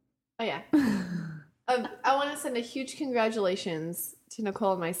 Oh, yeah. I want to send a huge congratulations to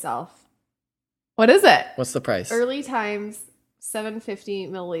Nicole and myself. What is it? what's the price? Early Times 750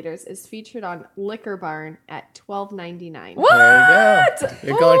 milliliters is featured on Liquor Barn at $12.99. What? There you go.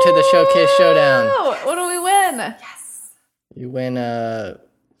 You're going to the Showcase Showdown. Ooh, what do we win? Yes. You win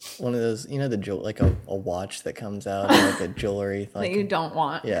one of those, you know, like a watch that comes out, or like a jewelry, That like you don't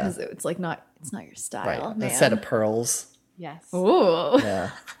want Yeah. because it's like it's not your style, right, man. a set of pearls. Yes. Ooh, Yeah,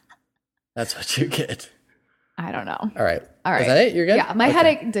 that's what you get. I don't know. All right, All right, is that it? You're good. Yeah, my Okay.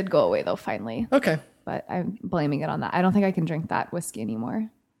 headache did go away though finally, Okay. but I'm blaming it on that. I don't think I can drink that whiskey anymore.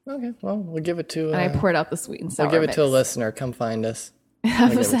 Okay. Well, we'll give it to. And I poured out the sweet and sour. We'll give it mix. to a listener. Come find us.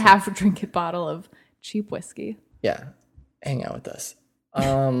 Have give us it a to- half drink it bottle of cheap whiskey. Yeah, hang out with us.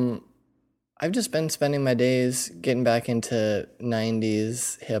 I've just been spending my days getting back into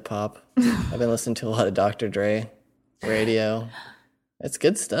 90s hip hop. I've been listening to a lot of Dr. Dre radio. It's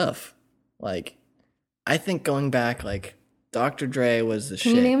good stuff. Like, I think going back, like, Dr. Dre was the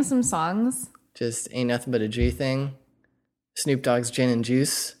Can shit. you name some songs? Just Ain't Nothing But a G Thing. Snoop Dogg's Gin and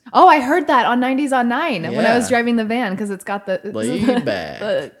Juice. Oh, I heard that on 90s on 9 when I was Yeah. driving the van because it's got the Laid back.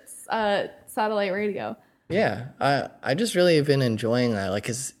 the satellite radio. Yeah, I just really have been enjoying that. Like,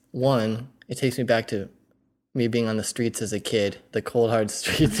 'cause one, it takes me back to me being on the streets as a kid, the cold hard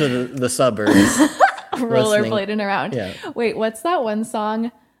streets of the suburbs. Rollerblading around. Yeah. Wait, what's that one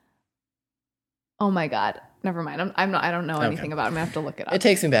song? Oh my god. Never mind. I'm not. I don't know anything about it. I'm gonna have to look it up. It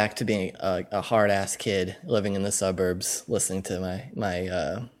takes me back to being a hard ass kid living in the suburbs, listening to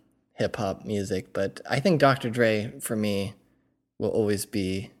my hip hop music. But I think Dr. Dre for me will always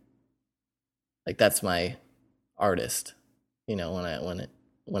be like, that's my artist. You know,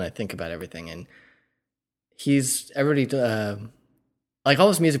 when I think about everything, and he's everybody like all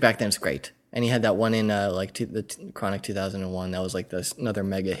his music back then is great. And he had that one in the Chronic 2001 that was like another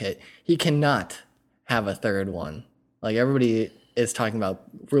mega hit. He cannot have a third one. Like, everybody is talking about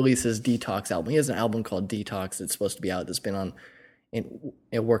releases Detox album. He has an album called Detox that's supposed to be out, that's been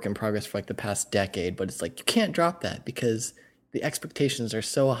in work in progress for like the past decade. But it's like, you can't drop that because the expectations are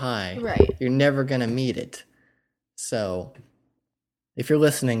so high. Right. You're never gonna meet it. So if you're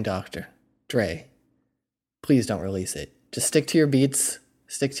listening, Dr. Dre, please don't release it. Just stick to your beats.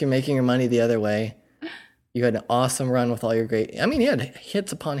 Stick to making your money the other way. You had an awesome run with all your great... I mean, you had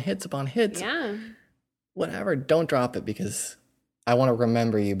hits upon hits upon hits. Yeah. Whatever, don't drop it because I want to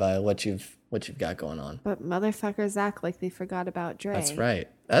remember you by what you've got going on. But motherfuckers act like they forgot about Dre. That's right.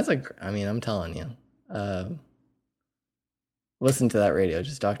 I'm telling you. Listen to that radio,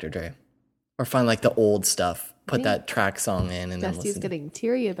 just Dr. Dre. Or find like the old stuff. Put that track song in and then Dusty's listen. getting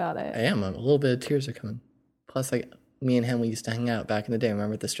teary about it. I am. A little bit of tears are coming. Plus, like, me and him, we used to hang out back in the day.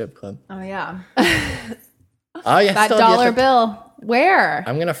 Remember at the strip club? Oh yeah. Oh yeah, That still have yet dollar to- bill. Where?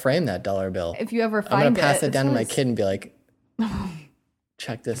 I'm gonna frame that dollar bill. If you ever I'm find gonna pass it down to my it's- kid and be like,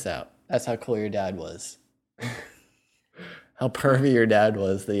 check this out. That's how cool your dad was. How pervy your dad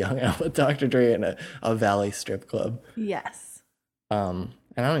was that you hung out with Dr. Dre in a Valley strip club. Yes. And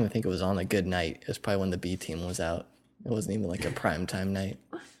I don't even think it was on a good night. It was probably when the B team was out. It wasn't even like a prime time night.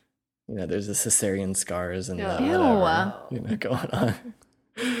 there's the cesarean scars and the Ew. whatever going on.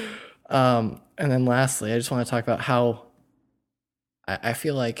 And then lastly, I just want to talk about how I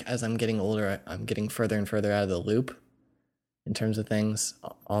feel like as I'm getting older, I'm getting further and further out of the loop in terms of things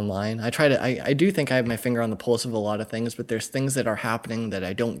online. I do think I have my finger on the pulse of a lot of things, but there's things that are happening that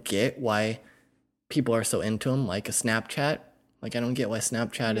I don't get why people are so into them, like a Snapchat. Like, I don't get why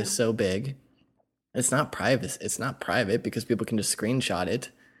Snapchat is so big. It's not private. It's not private because people can just screenshot it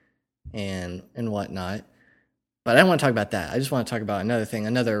and whatnot. But I don't want to talk about that. I just want to talk about another thing,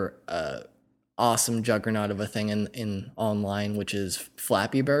 another awesome juggernaut of a thing in online, which is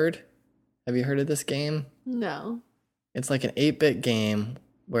Flappy Bird. Have you heard of this game? No. It's like an 8-bit game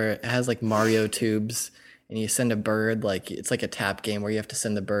where it has like Mario tubes, and you send a bird, like it's like a tap game where you have to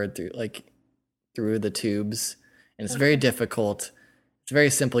send the bird through the tubes, and it's very difficult. It's very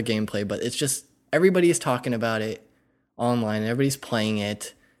simple gameplay, but it's just everybody's talking about it online. Everybody's playing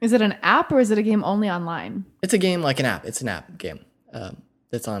it. Is it an app or is it a game only online? It's a game like an app. It's an app game.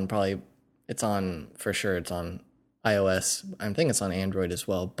 It's on for sure. It's on iOS. I think it's on Android as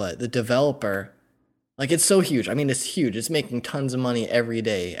well. But the developer, like, it's so huge. I mean, it's huge. It's making tons of money every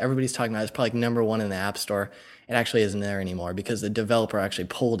day. Everybody's talking about it. It's probably like number one in the App Store. It actually isn't there anymore because the developer actually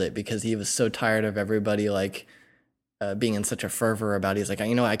pulled it because he was so tired of everybody being in such a fervor about it. He's like,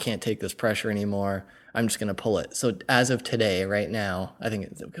 I can't take this pressure anymore. I'm just going to pull it. So as of today, right now, I think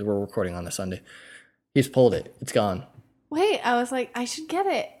because we're recording on a Sunday, he's pulled it. It's gone. Wait, I was like, I should get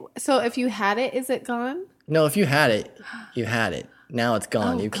it. So if you had it, is it gone? No, if you had it, you had it. Now it's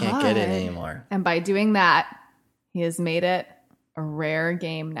gone. Oh, you can't get it God. anymore. And by doing that, he has made it a rare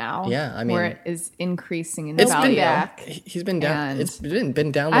game now. Yeah, I mean, where it is increasing in It's value. He's been down. And It's been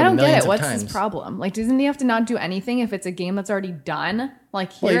downloaded I don't get millions it. What's of times. his problem? Like, doesn't he have to not do anything if it's a game that's already done?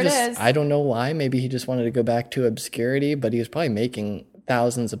 Like, here it is. I don't know why. Maybe he just wanted to go back to obscurity, but he was probably making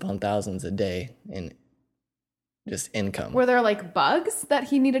thousands upon thousands a day in just income. Were there like bugs that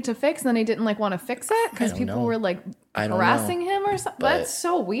he needed to fix and then he didn't like want to fix it because don't people know. were like I don't harassing him or something? but- That's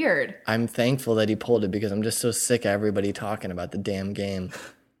so weird. I'm thankful that he pulled it because I'm just so sick of everybody talking about the damn game.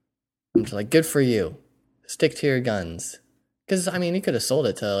 I'm just like, good for you. Stick to your guns. Because, I mean, he could have sold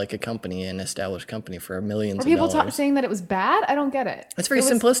it to like a company, an established company for millions Were of people dollars. saying that it was bad? I don't get it. It's very It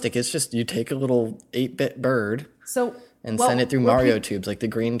was- simplistic. It's just you take a little 8-bit bird So and well, send it through were Mario peop- tubes, like the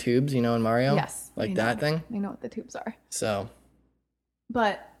green tubes, in Mario? Yes, Like I that know. thing? I know what the tubes are. So,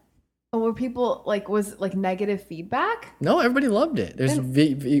 But were people was like negative feedback? no, everybody loved it. There's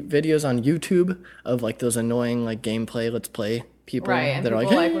videos on YouTube of like those annoying like gameplay, let's play people Right. And that people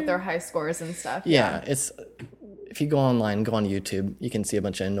are like "Hey." with their high scores and stuff. Yeah, it's if you go online, go on YouTube, you can see a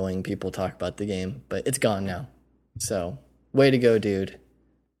bunch of annoying people talk about the game, but it's gone now. So, way to go, dude.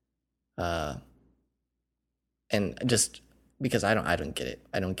 And just because I don't get it.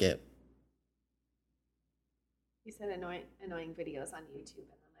 I don't get. You said annoying videos on YouTube,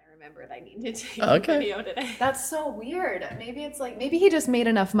 and then I remembered I needed to take Okay. a video today. That's so weird. Maybe it's like maybe he just made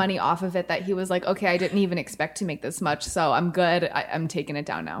enough money off of it that he was like, okay, I didn't even expect to make this much, so I'm good. I'm taking it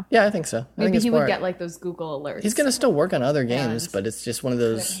down now. Yeah, I think so. I think Maybe it's he would more- get like those Google alerts. He's gonna still work on other games, And but it's just one of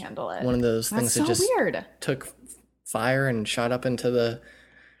those couldn't handle it. one of those That's things so that just weird. took fire and shot up into the.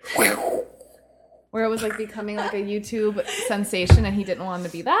 Where it was like becoming like a YouTube sensation, and he didn't want to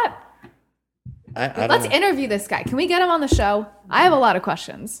be that. I don't Let's know. interview this guy. Can we get him on the show? I have a lot of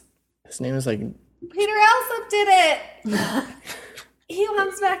questions. His name is like Peter Alsop did it. He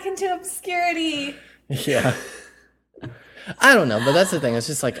wants back into obscurity. yeah. I don't know, but that's the thing. It's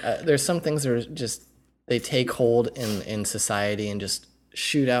just like there's some things that are just they take hold in society and just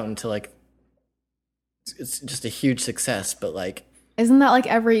shoot out into like it's just a huge success. But like Isn't that like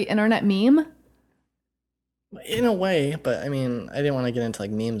every internet meme? in a way, but I mean, I didn't want to get into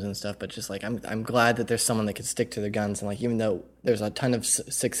like memes and stuff, but just like I'm glad that there's someone that can stick to their guns and like even though there's a ton of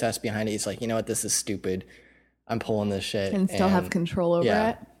success behind it, it's like this is stupid. I'm pulling this shit And still have control over yeah.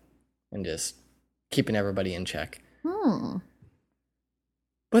 it. and just keeping everybody in check. Hmm.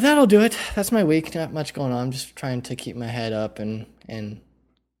 But that'll do it. That's my week. Not much going on. I'm just trying to keep my head up and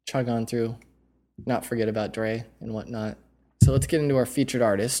chug on through, not forget about Dre and whatnot. So let's get into our featured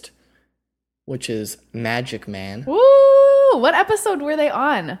artist, which is Magic Man. Woo! What episode were they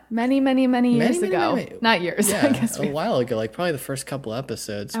on? Many years ago. many. Not years. Yeah, I guess a while ago, like probably the first couple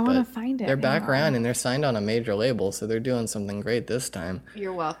episodes. I want to find it. They're back Hang on. around and they're signed on a major label, so they're doing something great this time.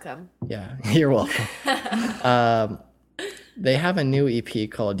 You're welcome. Yeah, you're welcome. They have a new EP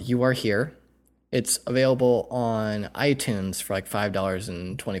called You Are Here. It's available on iTunes for like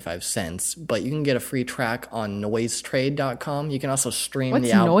 $5.25, but you can get a free track on noisetrade.com. You can also stream What's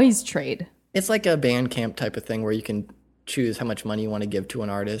the album. noise trade? It's like a Bandcamp type of thing where you can choose how much money you want to give to an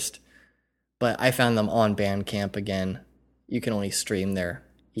artist. But I found them on Bandcamp again. You can only stream their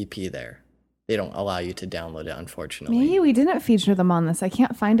EP there. They don't allow you to download it, unfortunately. Maybe we didn't feature them on this. I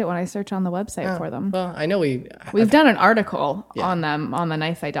can't find it when I search on the website for them. Well, I know we've done an article on them on the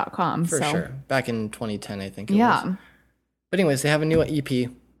knifefight.com. For sure. Back in 2010, I think it was. Yeah. But anyways, they have a new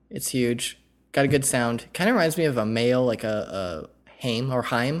EP. It's huge. Got a good sound. Kind of reminds me of a male, like a Haim or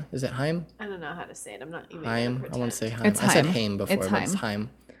Haim. Is it Haim? I don't know how to say it. I'm not even Haim. I want to say Haim. It's I said Haim. Haim before, It's but it's Haim. Haim.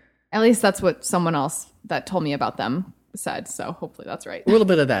 At least that's what someone else that told me about them said. So hopefully that's right. A little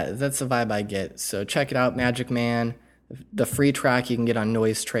bit of that. That's the vibe I get. So check it out, Magic Man. The free track you can get on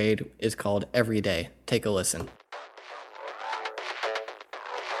Noise Trade is called Every Day. Take a listen.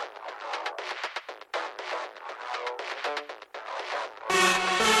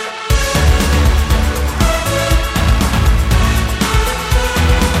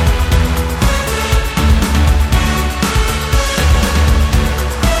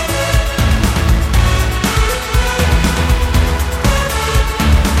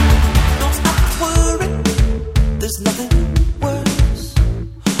 There's nothing worse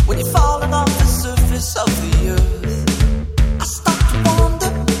when you're falling off the surface of the earth. I start to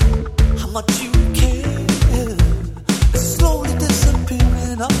wonder how much you care. It's slowly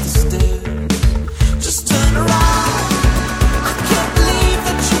disappearing up the stairs. Just turn around. I can't believe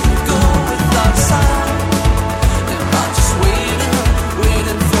that you would go without sound. Am I just waiting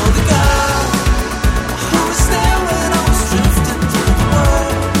for the guy who was there when I was drifting through the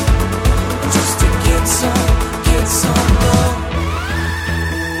world, just to get some love.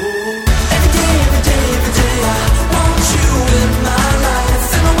 Every day, I want you in my life.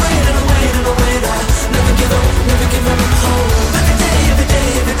 And I wait, I never give up hope. Every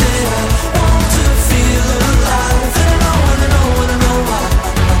day, I want to feel alive. And I know I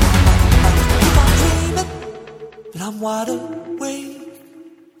keep on dreaming, but I'm wide awake.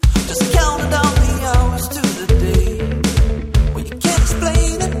 Just counting down the hours to the day when you can't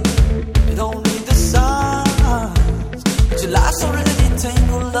explain it. You don't need the sign. Your life's already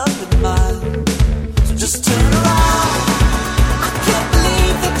tangled up in mine. So just turn around. I can't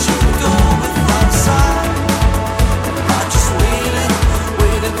believe that you would go without a sign. I'm just waiting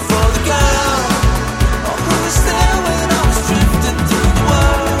for the girl who was there when I was drifting through the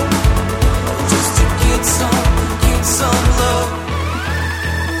world, just to get some love.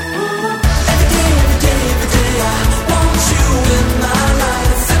 Every day, I want you in my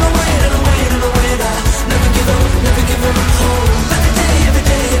life. And I wait, I never give up hope. Every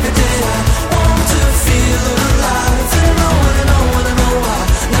day, I want to feel alive. And I know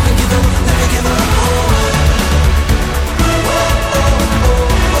I never give up hope. Never give up.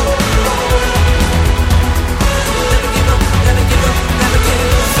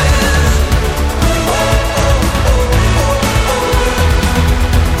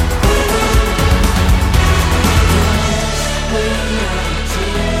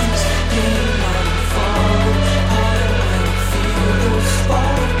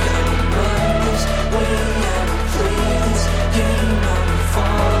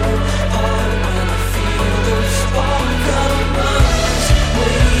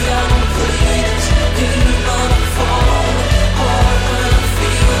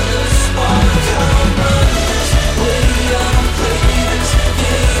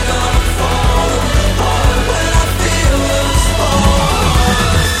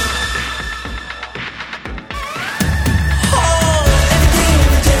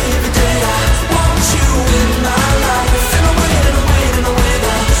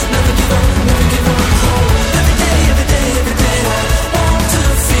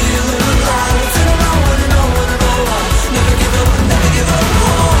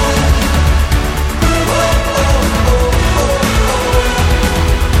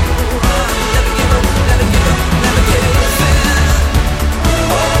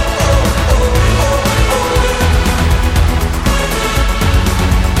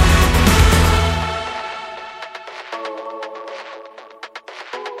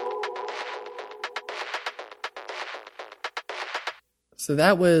 So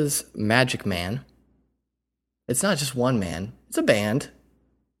that was Magic Man. It's not just one man. It's a band.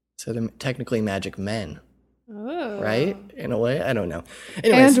 So they're technically Magic Men. Oh. Right? In a way? I don't know.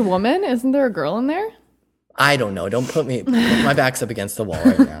 Anyways, And woman? Isn't there a girl in there? I don't know. Don't put my back's up against the wall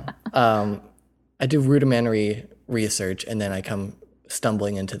right now. I do rudimentary research and then I come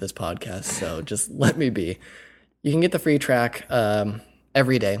stumbling into this podcast. So just let me be. You can get the free track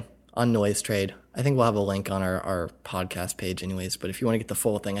every day on Noise Trade. I think we'll have a link on our podcast page anyways. But if you want to get the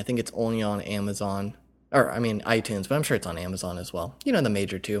full thing, I think it's only on Amazon. Or, I mean, iTunes. But I'm sure it's on Amazon as well. You know, the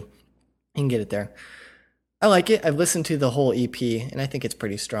major two. You can get it there. I like it. I've listened to the whole EP, and I think it's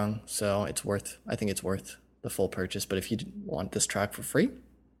pretty strong. So I think it's worth the full purchase. But if you want this track for free,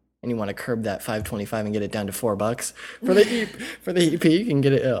 and you want to curb that $5.25 and get it down to $4 for the EP, you can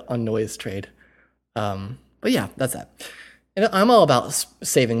get it on Noise Trade. But yeah, that's that. And I'm all about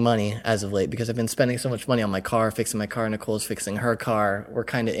saving money as of late because I've been spending so much money on my car, fixing my car. Nicole's fixing her car. We're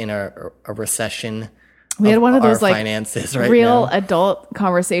kind of in a recession. We had one of those like finances right real now. adult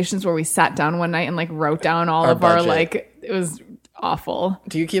conversations where we sat down one night and like wrote down all of our budget. like, it was awful.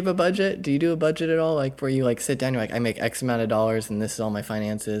 Do you keep a budget? Do you do a budget at all? Like where you like sit down, you're like, I make X amount of dollars and this is all my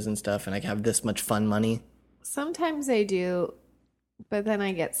finances and stuff, and I have this much fun money. Sometimes I do, but then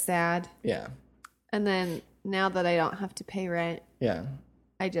I get sad. Yeah. And then now that I don't have to pay rent, Yeah.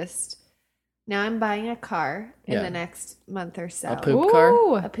 now I'm buying a car in Yeah. the next month or so. A poop car?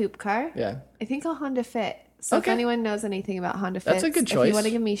 Ooh. A poop car. Yeah. I think a Honda Fit. So if Okay. anyone knows anything about Honda Fits, That's a good if you choice. want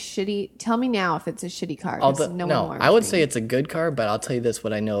to give me tell me now if it's a shitty car. 'cause no one warned I would me. say it's a good car, but I'll tell you this,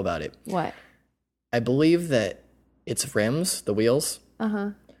 what I know about it. What? I believe that its rims, the wheels,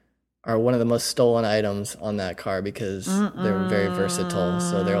 Uh-huh. are one of the most stolen items on that car because they're very versatile.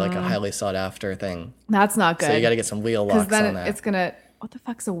 So they're like a highly sought after thing. That's not good. So you got to get some wheel Because locks then on that. it's gonna. What the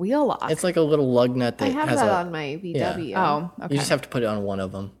fuck's a wheel lock? It's like a little lug nut that I have has that a. on my VW. Oh, okay. You just have to put it on one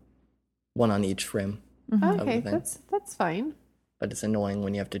of them, one on each rim. Okay, thing. that's fine. But it's annoying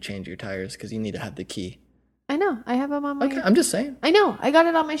when you have to change your tires because you need to have the key. I know. I have them on my. Okay, I'm just saying. I know. I got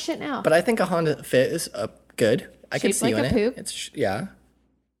it on my shit now. But I think a Honda Fit is good. I can Shaped see you like in a it. poop? It's yeah.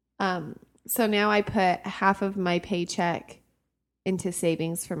 So now I put half of my paycheck into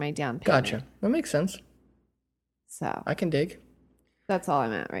savings for my down payment. Gotcha. That makes sense. So I can dig. that's all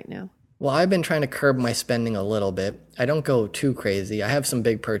I'm at right now. Well, I've been trying to curb my spending a little bit. I don't go too crazy. I have some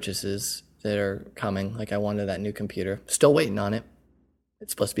big purchases that are coming. Like I wanted that new computer. Still waiting on it.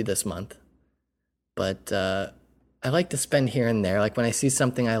 It's supposed to be this month. But I like to spend here and there. Like when I see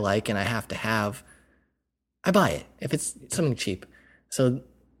something I like and I have to have, I buy it if it's something cheap. So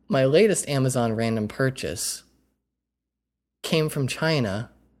my latest Amazon random purchase came from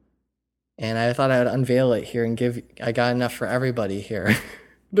China, and I thought I would unveil it here and I got enough for everybody here.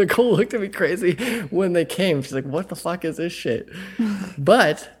 Nicole looked at me crazy when they came. She's like, what the fuck is this shit?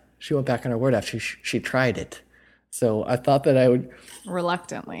 But she went back on her word after she tried it. So I thought that I would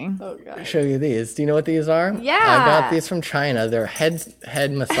Reluctantly. Oh god. show you these. Do you know what these are? Yeah. I got these from China. They're head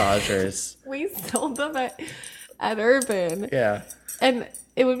massagers. We sold them at Urban. Yeah. And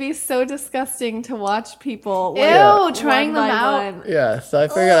it would be so disgusting to watch people Ew, trying them out. one. Yeah. So I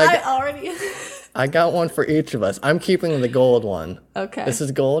figured I already I got one for each of us. I'm keeping the gold one. Okay. This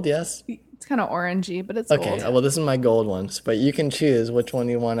is gold, yes? It's kind of orangey, but it's Okay. gold. Well, this is my gold ones, but you can choose which one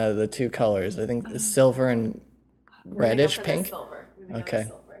you want out of the two colors. I think it's silver and reddish pink. Okay.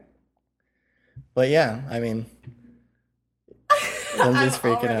 But yeah, I mean, Lindsay's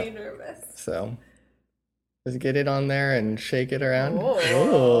freaking out. Nervous. So just get it on there and shake it around.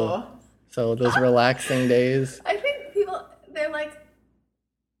 Ooh. So those relaxing days. I think they're like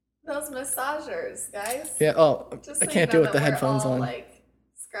those massagers, guys. Yeah. Oh, Just I so can't you do know it with the that we're headphones all, on. Like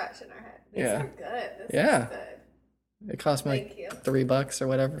scratching our head. These Yeah. are good. This Yeah. is good. It cost me Thank you. like $3 or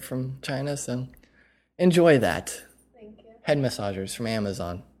whatever from China. So enjoy that. Thank you. Head massagers from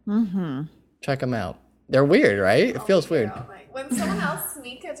Amazon. Mm-hmm. Check them out. They're weird, right? It feels weird. When someone else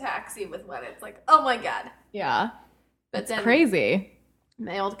sneak attacks you with one, it's like, oh my god. Yeah. But then Crazy.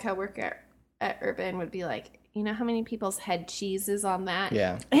 my old coworker at Urban would be like, you know how many people's head cheese is on that?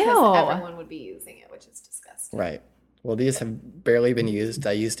 Yeah. Because Ew. everyone would be using it, which is disgusting. Right. Well, these have barely been used.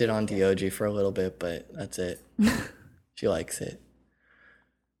 I used it on Diogi for a little bit, but that's it. She likes it.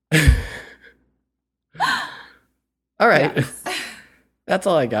 All right. That's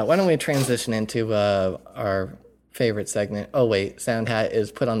all I got. Why don't we transition into our favorite segment? Oh, wait. Sound Hat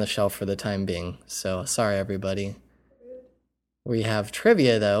is put on the shelf for the time being. So sorry, everybody. We have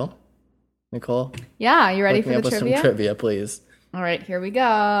trivia, though. Nicole, Yeah, you ready hook me for up the with trivia? some trivia, please. All right, here we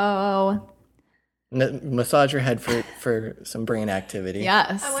go. Massage your head for some brain activity.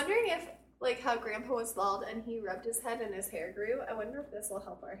 Yes. I'm wondering if, like, how Grandpa was bald and he rubbed his head and his hair grew. I wonder if this will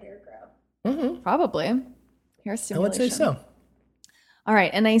help our hair grow. Mm-hmm. Probably. Hair I stimulation. would say so. All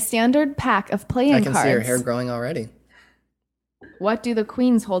right, in a standard pack of playing I can cards, see your hair growing already. what do the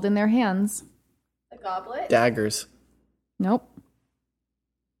queens hold in their hands? A goblet? Daggers. Nope.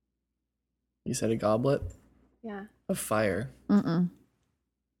 You said a goblet Yeah. of fire. Mm-mm.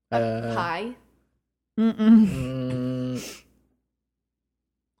 Pie? Mm-mm.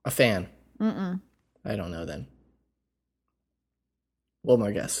 A fan. Mm-mm. I don't know then. One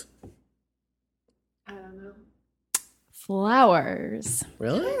more guess. I don't know. Flowers.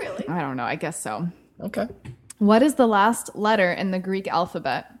 Really? Really? I don't know. I guess so. Okay. What is the last letter in the Greek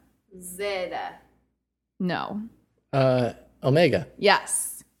alphabet? Zeta. No. Omega.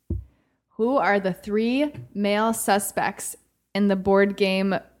 Yes. Who are the 3 male suspects in the board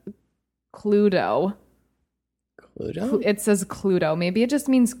game Cluedo? Cluedo? It says Cluedo. Maybe it just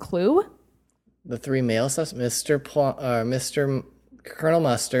means clue? The 3 male suspects, Mr. Colonel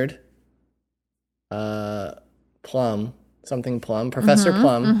Mustard, Plum, something Plum, Professor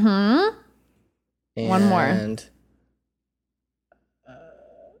Plum. Mm-hmm. And, One more.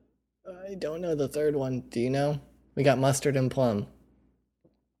 I don't know the third one. Do you know? We got Mustard and Plum.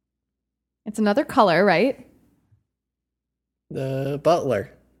 It's another color, right? The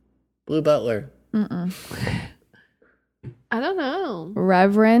Butler. Blue Butler. Mm-mm. I don't know.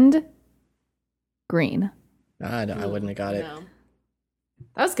 Reverend Green. I wouldn't have got it. No.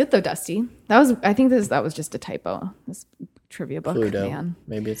 That was good though, Dusty. That was just a typo. This trivia book, Cluedo. man.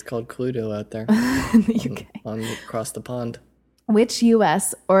 Maybe it's called Cluedo out there In the UK. across the pond. Which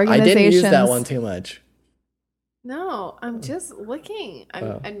U.S. I organizations? didn't use that one too much. No, I'm just looking. I'm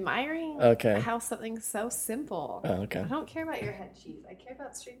Oh. admiring Okay. how something's so simple. Oh, okay. I don't care about your head cheese. I care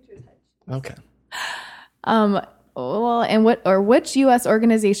about strangers' head cheese. Okay. Well, and which U.S.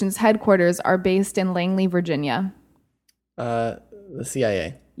 organizations' headquarters are based in Langley, Virginia? The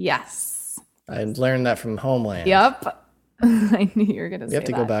CIA. Yes. I learned that from Homeland. Yep. I knew you were going to say You have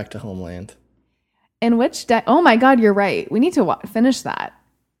to that. go back to Homeland. In which oh my God, you're right. We need to finish that.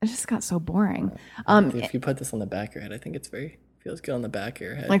 It just got so boring. If you put this on the back of your head, I think feels good on the back of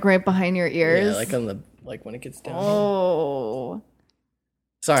your head. Like right behind your ears. Yeah, like when it gets down. Oh.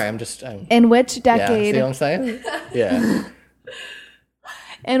 Sorry, I'm In which yeah, decade? see what I'm saying? Yeah.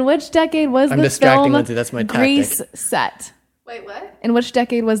 In which decade was I'm the distracting film Lindsay, that's my tactic. Grease set? Wait, what? In which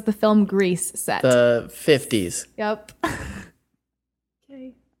decade was the film Grease set? The 50s. Yep.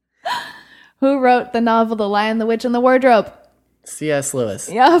 Okay. Who wrote the novel The Lion, the Witch, and the Wardrobe? C.S. Lewis.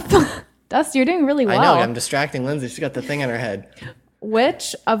 Yep. Dusty, you're doing really well. I know, I'm distracting Lindsay. She's got the thing in her head.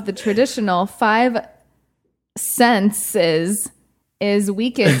 Which of the traditional 5 senses is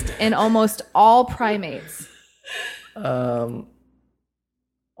weakest in almost all primates? I'll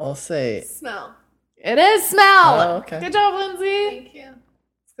say. Smell. It is smell. Oh, okay. Good job, Lindsay. Thank you.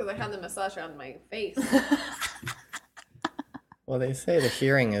 It's because I had the massager on my face. Well, they say the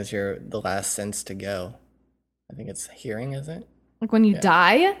hearing is the last sense to go. I think it's hearing, is it? Like when you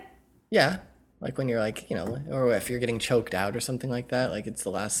die? Yeah. Like when you're or if you're getting choked out or something like that, like it's the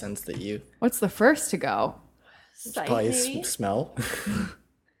last sense that you What's the first to go? Sight, probably maybe? smell.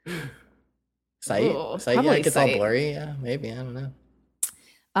 Sight. Ooh, Sight, yeah, probably it gets all sight. blurry. Yeah, maybe. I don't know.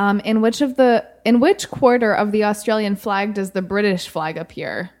 In which quarter of the Australian flag does the British flag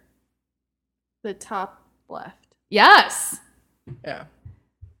appear? The top left. Yes. Yeah.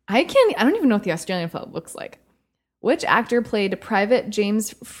 I don't even know what the Australian flag looks like. Which actor played Private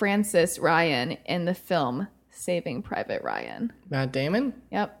James Francis Ryan in the film Saving Private Ryan? Matt Damon?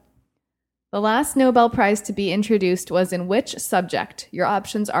 Yep. The last Nobel Prize to be introduced was in which subject? Your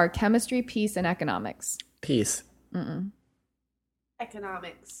options are chemistry, peace, and economics. Peace.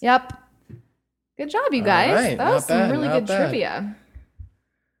 Economics. Yep. Good job, you All guys. right, That not was some bad, really not good bad. trivia.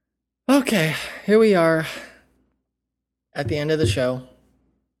 Okay, here we are at the end of the show.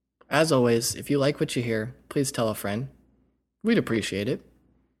 As always, if you like what you hear, please tell a friend. We'd appreciate it.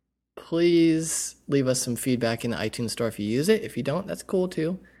 Please leave us some feedback in the iTunes store if you use it. If you don't, that's cool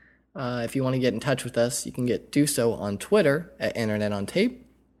too. If you want to get in touch with us, you can do so on Twitter at Internet on Tape.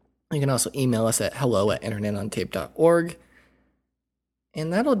 You can also email us at hello@internetontape.org.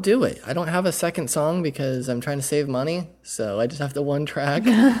 And that'll do it. I don't have a second song because I'm trying to save money, so I just have the one track.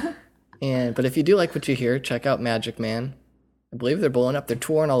 But if you do like what you hear, check out Magic Man. I believe they're blowing up. They're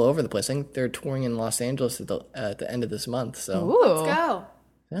touring all over the place. I think they're touring in Los Angeles at the end of this month. So Ooh. Let's go.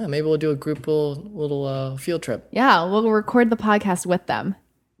 yeah, maybe we'll do a group little field trip. Yeah, we'll record the podcast with them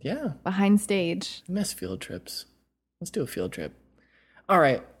Yeah, behind stage. I miss field trips. Let's do a field trip. All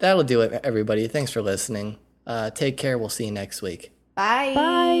right, that'll do it, everybody. Thanks for listening. Take care. We'll see you next week. Bye.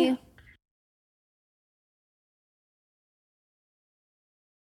 Bye.